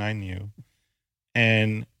person I knew.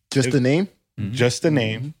 And Just the name? just the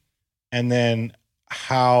name. And then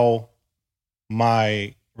how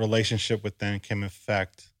my relationship with them can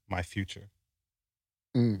affect my future.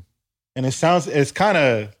 Mm. And it's kind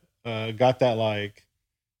of got that like,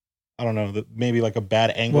 I don't know, maybe like a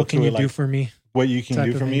bad angle What can to you it. do Like for me? what you can type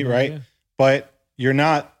do of for me, angle, right? yeah. But you're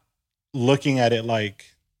not looking at it like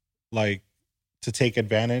to take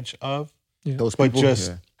advantage of. Those But people?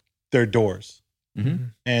 just Yeah. their doors. Mm-hmm.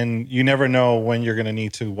 And you never know when you're going to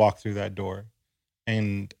need to walk through that door,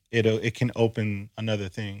 and it can open another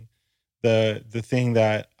thing. The thing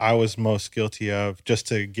that I was most guilty of, just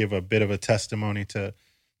to give a bit of a testimony to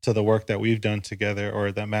the work that we've done together,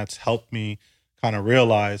 or that Matt's helped me kind of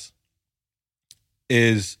realize,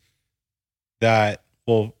 is that,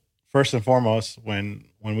 well, first and foremost, when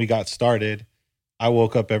we got started, I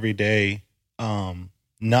woke up every day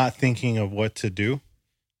not thinking of what to do,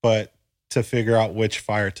 but to figure out which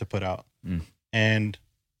fire to put out. Mm. And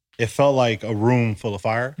it felt like a room full of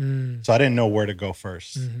fire. Mm. So I didn't know where to go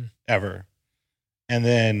 1st Mhm. ever. And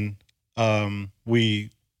then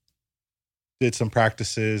we did some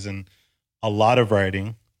practices and a lot of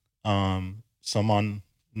writing, some on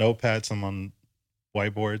notepads, some on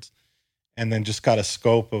whiteboards, and then just got a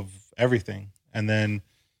scope of everything. And then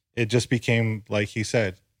it just became, like he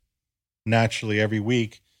said, naturally every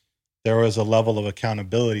week there was a level of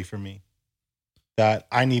accountability for me that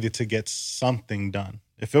I needed to get something done.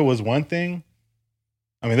 If it was one thing,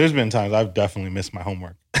 I mean, there's been times I've definitely missed my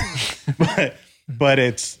homework, but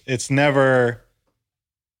it's never,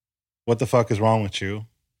 what the fuck is wrong with you?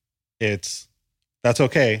 It's, that's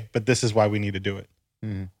okay, but this is why we need to do it.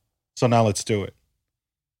 Mhm. So now let's do it.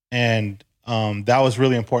 And that was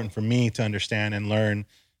really important for me to understand and learn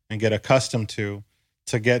and get accustomed to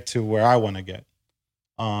get to where I want to get.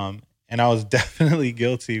 And I was definitely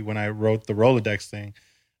guilty when I wrote the Rolodex thing.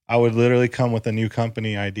 I would literally come with a new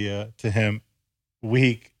company idea to him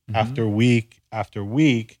week after week after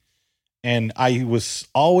week. And I was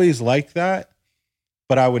always like that,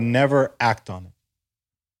 but I would never act on it.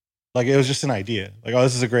 Like, it was just an idea. Like, oh,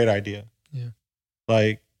 this is a great idea. Yeah.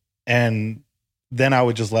 Like, and then I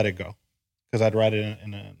would just let it go because I'd write it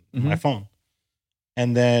in my phone.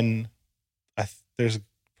 And then there's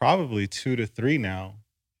probably 2 to 3 now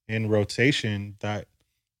in rotation that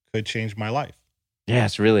could change my life. Yeah,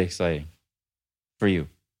 it's really exciting for you.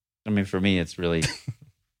 I mean, for me, it's really,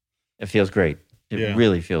 it feels great. It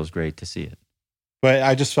really feels great to see it. But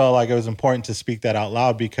I just felt like it was important to speak that out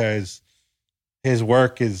loud because his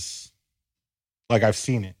work is like, I've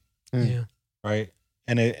seen it. Yeah. Right.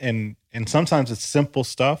 And sometimes it's simple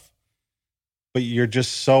stuff, but you're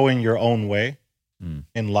just so in your own way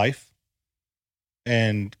in life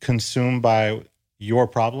and consumed by your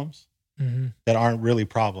problems that aren't really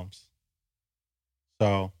problems.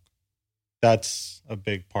 So that's a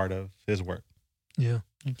big part of his work. Yeah.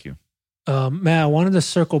 Thank you. Matt, I wanted to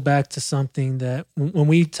circle back to something that when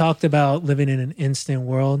we talked about living in an instant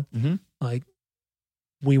world, like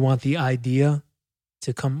we want the idea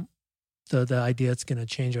to come, the idea that's going to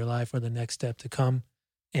change our life or the next step to come,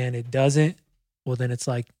 and it doesn't. Well, then it's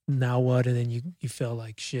like, now what? And then you feel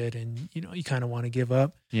like shit, and you kind of want to give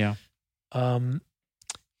up. Yeah.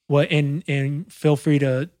 What and feel free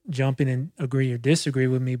to jump in and agree or disagree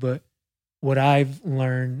with me, but what I've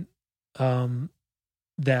learned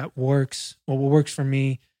that works, what works for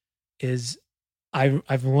me is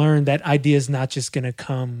I've learned that idea is not just going to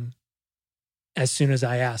come as soon as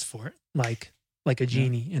I ask for it, like a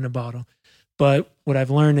genie in a bottle. But what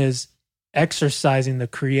I've learned is exercising the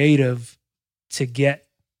creative to get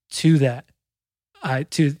to that,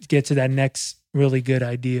 to get to that next really good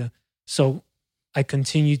idea. So I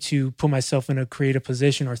continue to put myself in a creative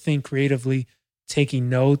position or think creatively, taking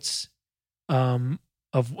notes of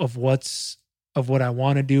what I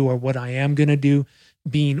want to do or what I am going to do,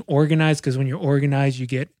 being organized, because when you're organized, you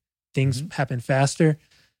get things happen faster.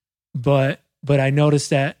 But I noticed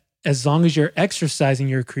that as long as you're exercising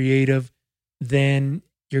your creative, then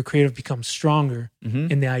your creative becomes stronger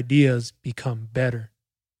and the ideas become better.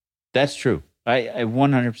 That's true. I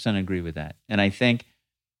 100% agree with that. And I think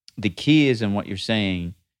the key is in what you're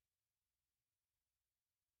saying.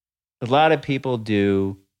 A lot of people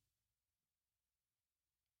do,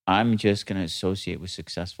 I'm just going to associate with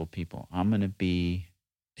successful people. I'm going to be...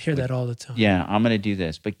 I hear that all the time. Yeah, I'm going to do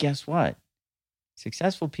this. But guess what?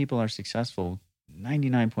 Successful people are successful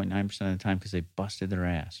 99.9% of the time because they busted their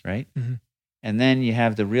ass, right? And then you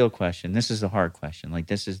have the real question. This is the hard question. Like,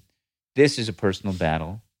 this is a personal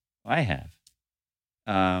battle I have.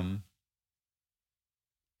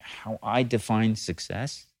 how I define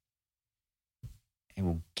success, I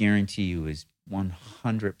will guarantee you is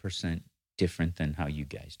 100% different than how you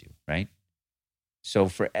guys do, right? So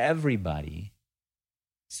for everybody,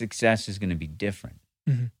 success is going to be different,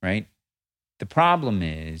 right? The problem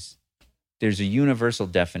is there's a universal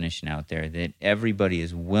definition out there that everybody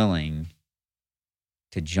is willing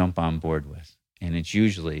to jump on board with. And it's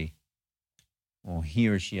usually, well, he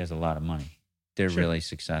or she has a lot of money. They're really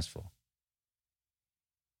successful.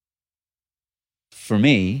 For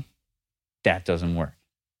me, that doesn't work.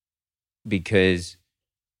 Because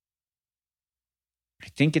I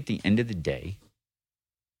think at the end of the day,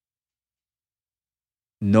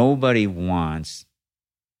 nobody wants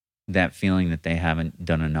that feeling that they haven't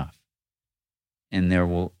done enough. And there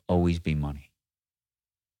will always be money.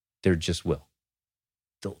 There just will.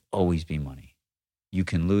 There'll always be money. You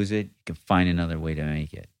can lose it. You can find another way to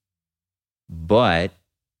make it. But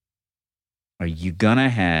are you going to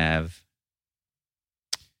have,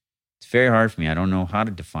 it's very hard for me. I don't know how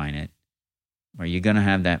to define it. Are you going to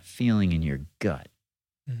have that feeling in your gut?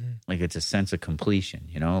 Like it's a sense of completion,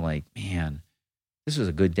 you know, like, man, this was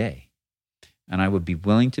a good day. And I would be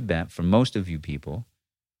willing to bet for most of you people,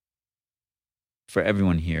 for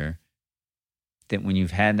everyone here, that when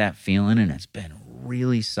you've had that feeling and it's been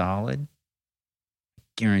really solid, I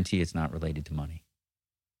guarantee it's not related to money.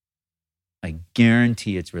 I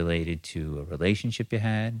guarantee it's related to a relationship you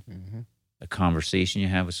had, a conversation you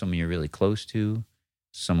had with someone you're really close to,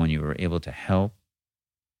 someone you were able to help.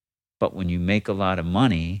 But when you make a lot of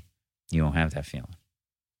money, you don't have that feeling.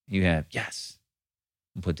 You have, yes,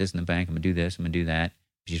 I'm going to put this in the bank, I'm going to do this, I'm going to do that.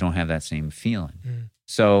 But you don't have that same feeling.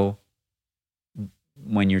 So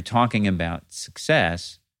when you're talking about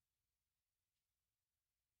success,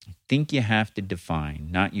 I think you have to define,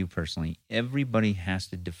 not you personally, everybody has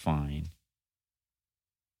to define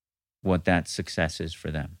what that success is for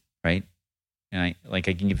them, right? And I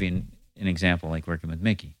can give you an example, like working with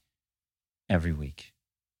Mickey. Every week,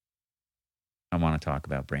 I want to talk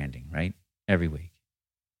about branding, right? Every week.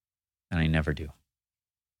 And I never do.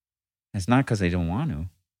 It's not because I don't want to.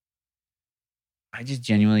 I just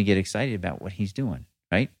genuinely get excited about what he's doing,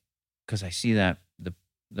 right? Because I see that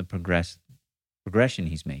the progression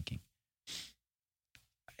he's making.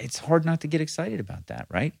 It's hard not to get excited about that,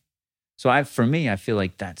 right? So for me, I feel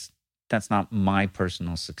like that's not my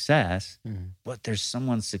personal success, but there's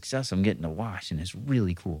someone's success I'm getting to watch, and it's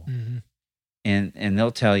really cool. And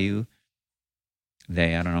they'll tell you,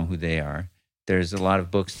 I don't know who they are. There's a lot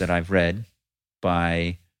of books that I've read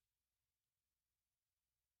by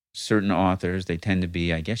certain authors. They tend to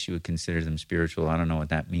be, I guess you would consider them spiritual. I don't know what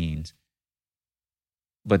that means.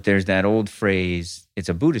 But there's that old phrase, it's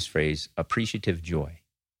a Buddhist phrase, appreciative joy.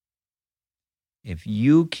 If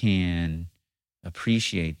you can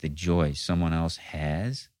appreciate the joy someone else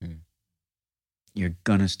has, you're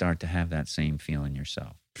going to start to have that same feeling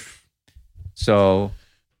yourself. So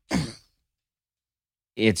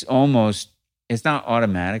it's not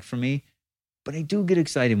automatic for me, but I do get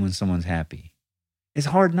excited when someone's happy. It's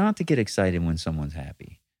hard not to get excited when someone's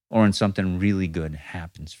happy or when something really good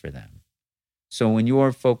happens for them. So when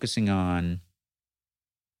you're focusing on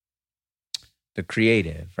the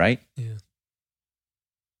creative, right? Yeah.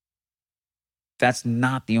 That's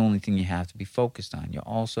not the only thing you have to be focused on. You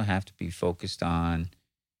also have to be focused on,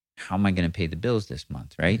 how am I going to pay the bills this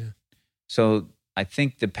month, right? Yeah. So I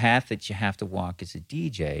think the path that you have to walk as a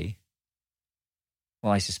DJ,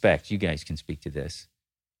 well, I suspect you guys can speak to this,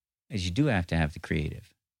 is you do have to have the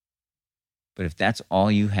creative. But if that's all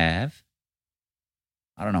you have,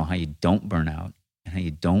 I don't know how you don't burn out and how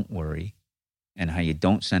you don't worry and how you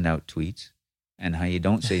don't send out tweets and how you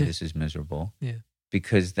don't say this is miserable. Yeah.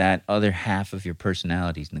 Because that other half of your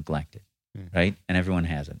personality is neglected, right? And everyone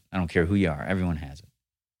has it. I don't care who you are. Everyone has it.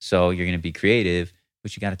 So you're going to be creative,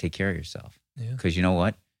 but you got to take care of yourself. Because you know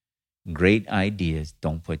what? Great ideas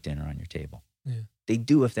don't put dinner on your table. Yeah. They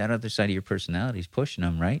do if that other side of your personality is pushing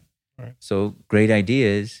them, right? Right. So great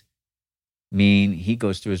ideas mean he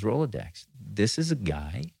goes through his Rolodex. This is a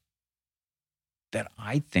guy that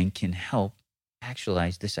I think can help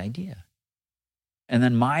actualize this idea. And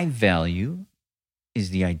then my value is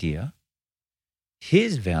the idea.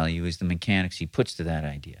 His value is the mechanics he puts to that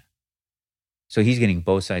idea. So he's getting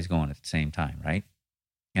both sides going at the same time, right?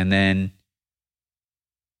 And then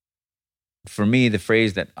for me, the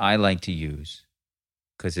phrase that I like to use,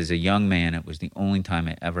 because as a young man, it was the only time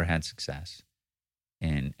I ever had success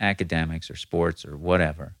in academics or sports or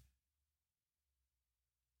whatever.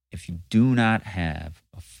 If you do not have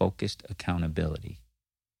a focused accountability,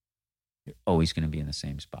 you're always going to be in the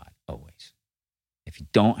same spot, always. If you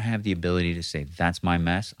don't have the ability to say, that's my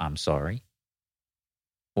mess, I'm sorry,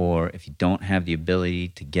 or if you don't have the ability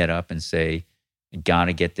to get up and say, I got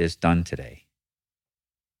to get this done today,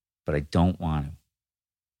 but I don't want to,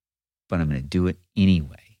 but I'm going to do it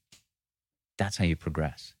anyway. That's how you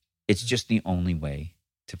progress. It's just the only way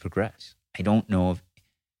to progress. I don't know if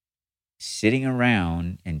sitting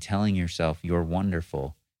around and telling yourself you're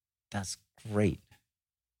wonderful, that's great,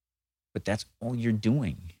 but that's all you're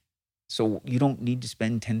doing. So you don't need to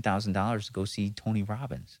spend $10,000 to go see Tony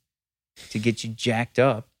Robbins to get you jacked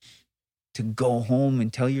up, to go home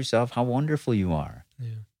and tell yourself how wonderful you are. Yeah.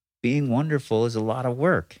 Being wonderful is a lot of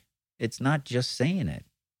work. It's not just saying it.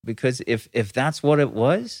 Because if that's what it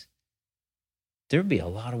was, there'd be a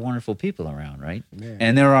lot of wonderful people around, right? Man.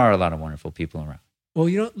 And there are a lot of wonderful people around.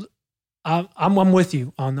 Well, I'm with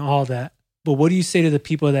you on all that. But what do you say to the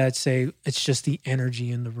people that say it's just the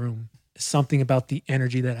energy in the room? It's something about the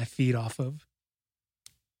energy that I feed off of.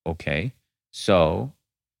 Okay. So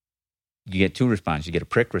you get two responses. You get a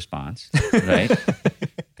prick response, right?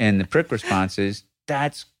 And the prick response is,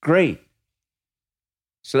 that's great.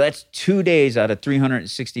 So that's 2 days out of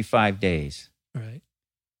 365 days. Right.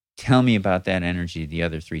 Tell me about that energy the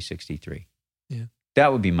other 363. Yeah.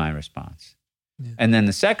 That would be my response. Yeah. And then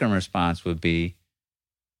the second response would be,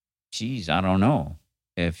 geez, I don't know.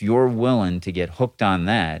 If you're willing to get hooked on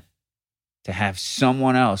that, to have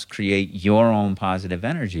someone else create your own positive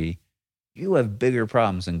energy, you have bigger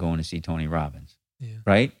problems than going to see Tony Robbins, Yeah.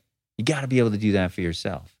 right? You got to be able to do that for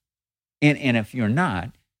yourself. And if you're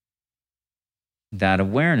not, that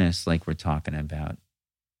awareness, like we're talking about,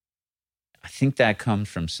 I think that comes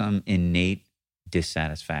from some innate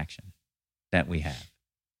dissatisfaction that we have.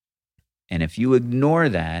 And if you ignore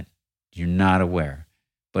that, you're not aware.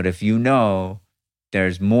 But if you know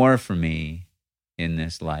there's more for me in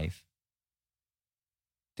this life,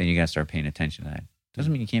 then you got to start paying attention to that.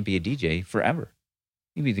 Doesn't mean you can't be a DJ forever.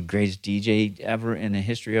 You can be the greatest DJ ever in the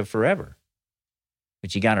history of forever.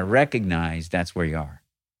 But you got to recognize that's where you are.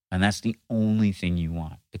 And that's the only thing you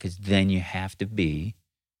want, because then you have to be,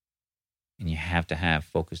 and you have to have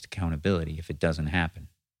focused accountability if it doesn't happen.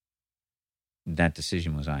 That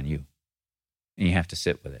decision was on you. And you have to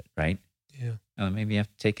sit with it, right? Yeah. And then maybe you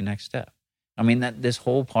have to take a next step. I mean, this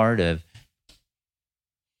whole part of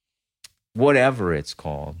whatever it's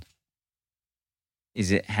called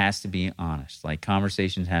is it has to be honest. Like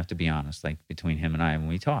conversations have to be honest, like between him and I when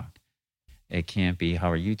we talk. It can't be,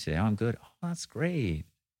 how are you today? Oh, I'm good. Oh, that's great.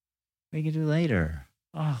 What are you going to do later?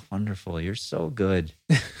 Oh, wonderful. You're so good.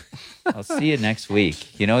 I'll see you next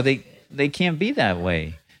week. You know, they can't be that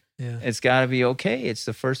way. Yeah. It's got to be, okay, it's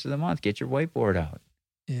the first of the month. Get your whiteboard out.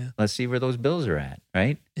 Yeah. Let's see where those bills are at,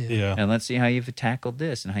 right? Yeah. And let's see how you've tackled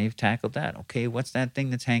this and how you've tackled that. Okay, what's that thing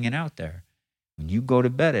that's hanging out there? When you go to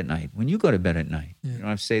bed at night, you don't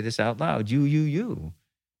have to say this out loud. You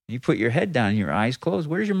put your head down and your eyes closed.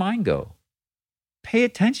 Where does your mind go? Pay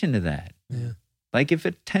attention to that. Yeah. Like if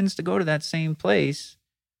it tends to go to that same place,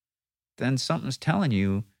 then something's telling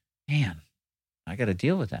you, man, I got to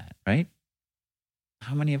deal with that, right?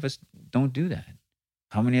 How many of us don't do that?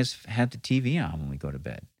 How many of us have the TV on when we go to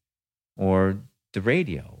bed? Or the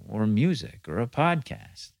radio, or music, or a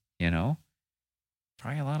podcast, you know?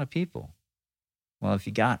 Probably a lot of people. Well, if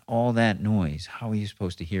you got all that noise, how are you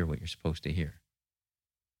supposed to hear what you're supposed to hear?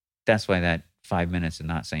 That's why that 5 minutes of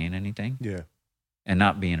not saying anything Yeah. and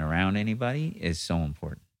not being around anybody is so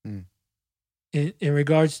important. In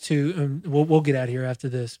regards to, we'll get out of here after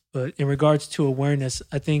this, but in regards to awareness,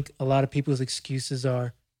 I think a lot of people's excuses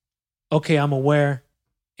are, okay, I'm aware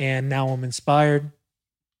and now I'm inspired.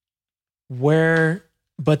 But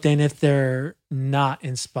then if they're not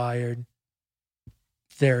inspired,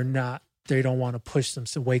 they don't want to push them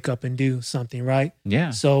to wake up and do something, right?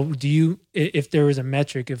 Yeah. So if there was a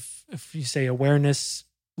metric, if you say awareness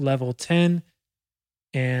level 10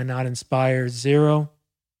 and not inspired 0,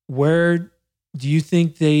 where do you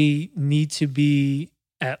think they need to be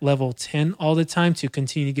at level 10 all the time to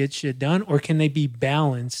continue to get shit done? Or can they be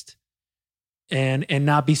balanced and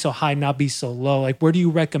not be so high, not be so low? Like, where do you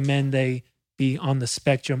recommend they be on the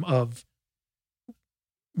spectrum of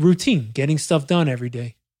routine, getting stuff done every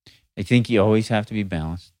day? I think you always have to be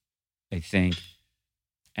balanced. I think,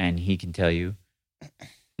 and he can tell you,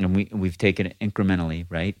 and we've taken it incrementally,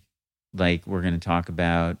 right? Like we're going to talk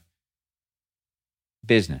about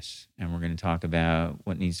business, and we're going to talk about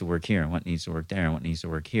what needs to work here and what needs to work there and what needs to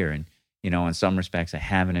work here. And, you know, in some respects, I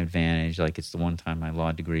have an advantage. Like it's the one time my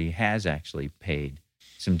law degree has actually paid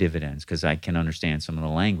some dividends because I can understand some of the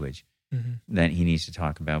language that he needs to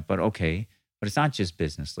talk about. But okay, but it's not just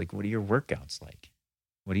business. Like, what are your workouts like?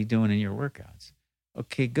 What are you doing in your workouts?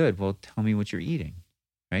 Okay, good. Well, tell me what you're eating,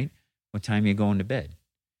 right? What time are you going to bed?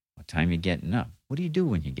 What time you getting up? What do you do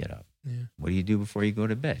when you get up? Yeah. What do you do before you go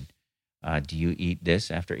to bed? Do you eat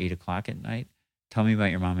this after 8 o'clock at night? Tell me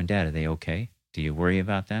about your mom and dad. Are they okay? Do you worry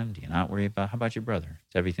about them? Do you not worry about? How about your brother?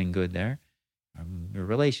 Is everything good there? Your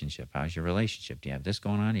relationship. How's your relationship? Do you have this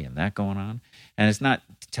going on? Do you have that going on? And it's not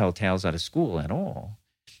to tell tales out of school at all.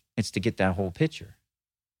 It's to get that whole picture.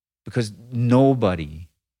 Because nobody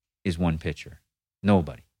is one picture.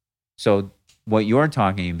 Nobody. So what you're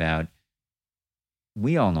talking about,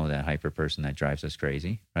 we all know that hyper person that drives us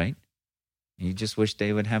crazy, right? You just wish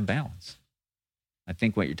they would have balance. I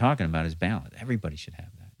think what you're talking about is balance. Everybody should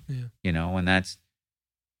have that. Yeah. You know, and that's,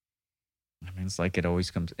 I mean, it's like it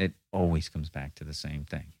always comes back to the same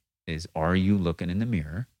thing. Is, are you looking in the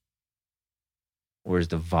mirror? Or is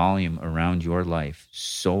the volume around your life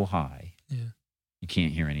so high you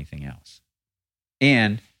can't hear anything else?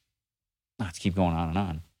 And not to keep going on and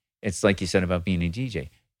on, it's like you said about being a DJ.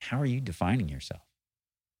 How are you defining yourself?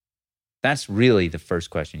 That's really the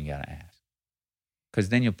first question you got to ask. Because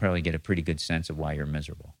then you'll probably get a pretty good sense of why you're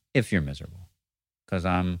miserable, if you're miserable. Because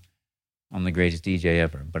I'm the greatest DJ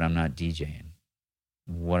ever, but I'm not DJing.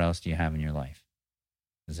 What else do you have in your life?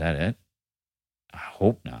 Is that it? I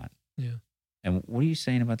hope not. Yeah. And what are you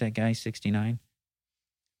saying about that guy, 69?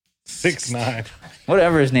 6'9".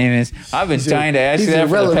 Whatever his name is. I've been trying to ask you that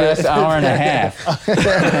for the past hour and a half. We'll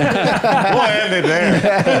end it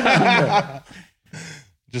there.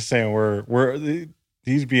 Just saying,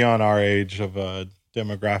 he's beyond our age of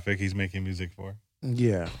demographic he's making music for.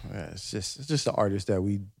 Yeah, it's just the artist that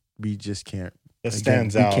we just can't. That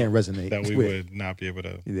stands out. We can't resonate that we with. would not be able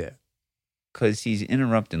to. Yeah, because he's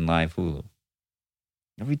interrupting live Hulu.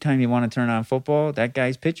 Every time you want to turn on football, that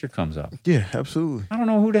guy's picture comes up. Yeah, absolutely. I don't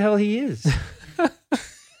know who the hell he is.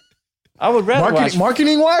 I would rather watch.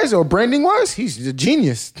 Marketing wise or branding wise, he's a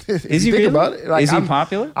genius. Is he really? About it. Like, is he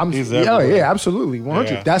popular? Yeah, absolutely,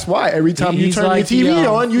 100. Yeah. That's why every time you turn like your TV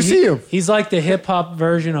on, you see him. He's like the hip hop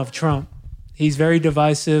version of Trump. He's very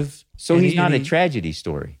divisive. So he's not a tragedy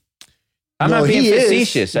story. I'm not being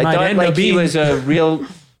facetious. I thought like he was a real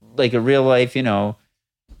life, you know,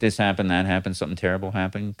 this happened, that happened, something terrible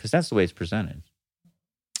happened, because that's the way it's presented.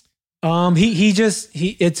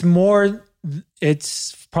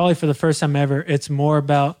 It's probably for the first time ever, it's more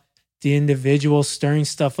about the individual stirring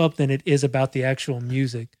stuff up than it is about the actual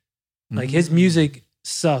music. Like his music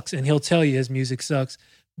sucks, and he'll tell you his music sucks,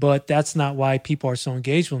 but that's not why people are so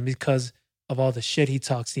engaged with him, because of all the shit he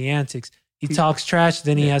talks, the antics. He talks trash,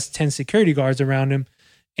 then he has 10 security guards around him.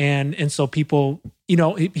 And so people, you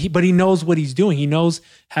know, but he knows what he's doing. He knows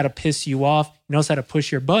how to piss you off. He knows how to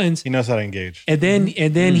push your buttons. He knows how to engage. And then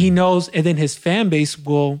he knows, and then his fan base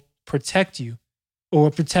will protect you or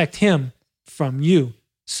protect him from you.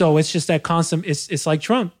 So it's just that constant, it's like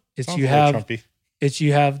Trump. You have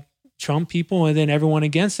Trump people and then everyone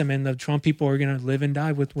against him, and the Trump people are going to live and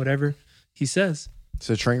die with whatever he says. It's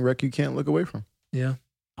a train wreck you can't look away from. Yeah.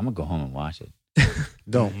 I'm going to go home and watch it.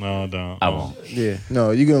 Don't. No, don't. I won't. Yeah. No,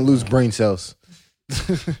 you're going to lose brain cells.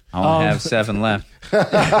 I only have 7 left.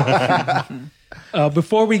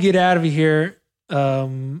 Before we get out of here,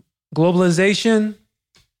 globalization.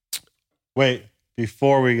 Wait,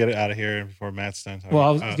 before we get out of here and before Matt's done talking. Well,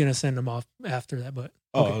 I was going to send him off after that, but.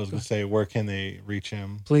 I was going to say, where can they reach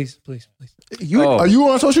him? Please. Are you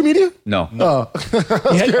on social media? No.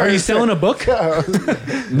 Are you selling a book?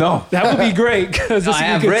 No. That would be great. I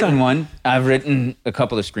have written one. I've written a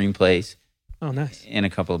couple of screenplays. Oh, nice. And a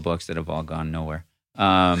couple of books that have all gone nowhere.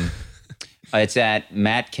 It's at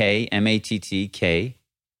Matt K, MATTK,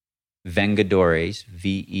 Vengadores,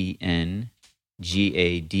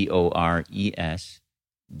 VENGADORES,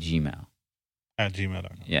 Gmail. At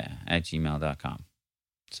gmail.com. Yeah, at gmail.com.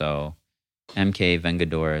 So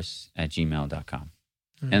mkvengadores@gmail.com.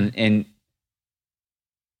 Mm-hmm. And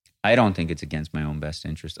I don't think it's against my own best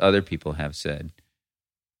interest. Other people have said,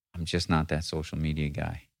 I'm just not that social media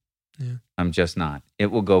guy. Yeah. I'm just not. It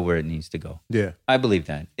will go where it needs to go. Yeah. I believe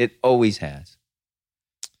that. It always has.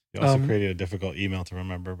 You also created a difficult email to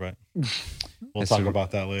remember, but we'll talk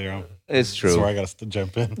about that later on. It's true. That's where I got to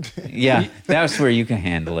jump in. Yeah, that's where you can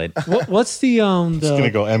handle it. What's the It's going to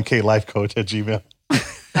go mklifecoach@gmail.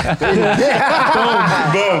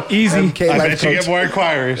 Boom. Easy. I bet you get more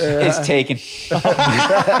inquiries. It's taken.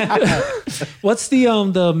 What's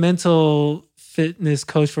the mental fitness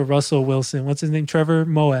coach for Russell Wilson? What's his name? Trevor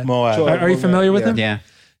Moawad. Are you familiar with him? Yeah.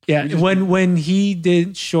 When he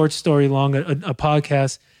did Short Story Long, a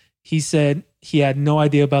podcast, he said he had no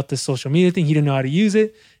idea about the social media thing. He didn't know how to use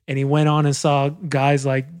it. And he went on and saw guys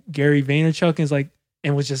like Gary Vaynerchuk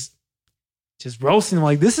and was just roasting them.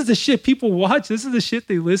 Like, this is the shit people watch. This is the shit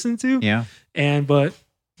they listen to. Yeah. But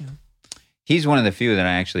He's one of the few that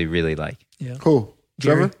I actually really like. Who?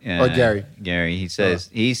 Trevor or Gary? Gary. He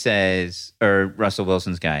says, or Russell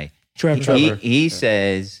Wilson's guy. Trevor. He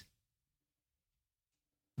says,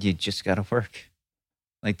 you just got to work.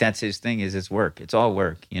 Like that's his thing. Is it's work. It's all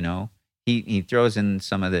work. You know. He throws in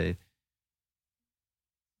some of the,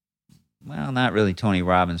 well, not really Tony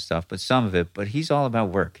Robbins stuff, but some of it. But he's all about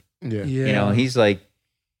work. Yeah. You know, he's like,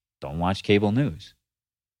 don't watch cable news.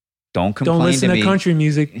 Don't complain Don't listen to to me. country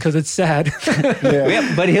music because it's sad.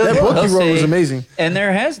 Yeah. But That book he'll you wrote was say, amazing. and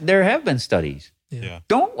there have been studies. Yeah.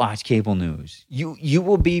 Don't watch cable news. You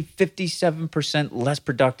will be 57% less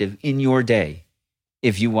productive in your day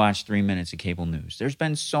if you watch 3 minutes of cable news. There's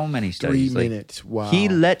been so many 3 studies. minutes. Wow. He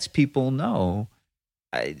lets people know.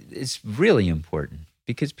 It's really important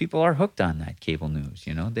because people are hooked on that cable news.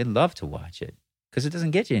 You know, they love to watch it because it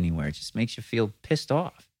doesn't get you anywhere. It just makes you feel pissed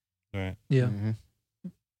off. Right. Yeah. Mhm.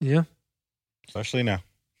 Yeah. Especially now.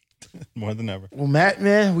 More than ever. Well, Matt,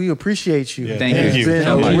 man, we appreciate you. Yeah, Thank It's you been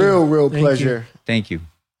so a much. real Thank pleasure. Thank you.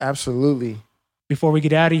 Absolutely. Before we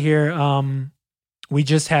get out of here, we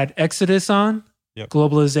just had Exodus on, Yep.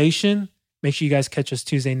 Globalization. Make sure you guys catch us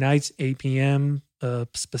Tuesday nights, 8 p.m.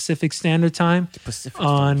 Pacific Standard Time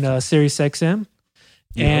on Sirius XM.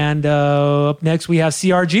 Yep. And up next, we have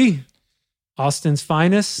CRG, Austin's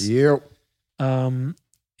finest. Yep.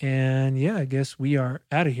 And yeah, I guess we are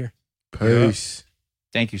out of here. Peace.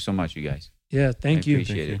 Thank you so much, you guys. Yeah, thank I you.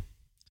 appreciate it.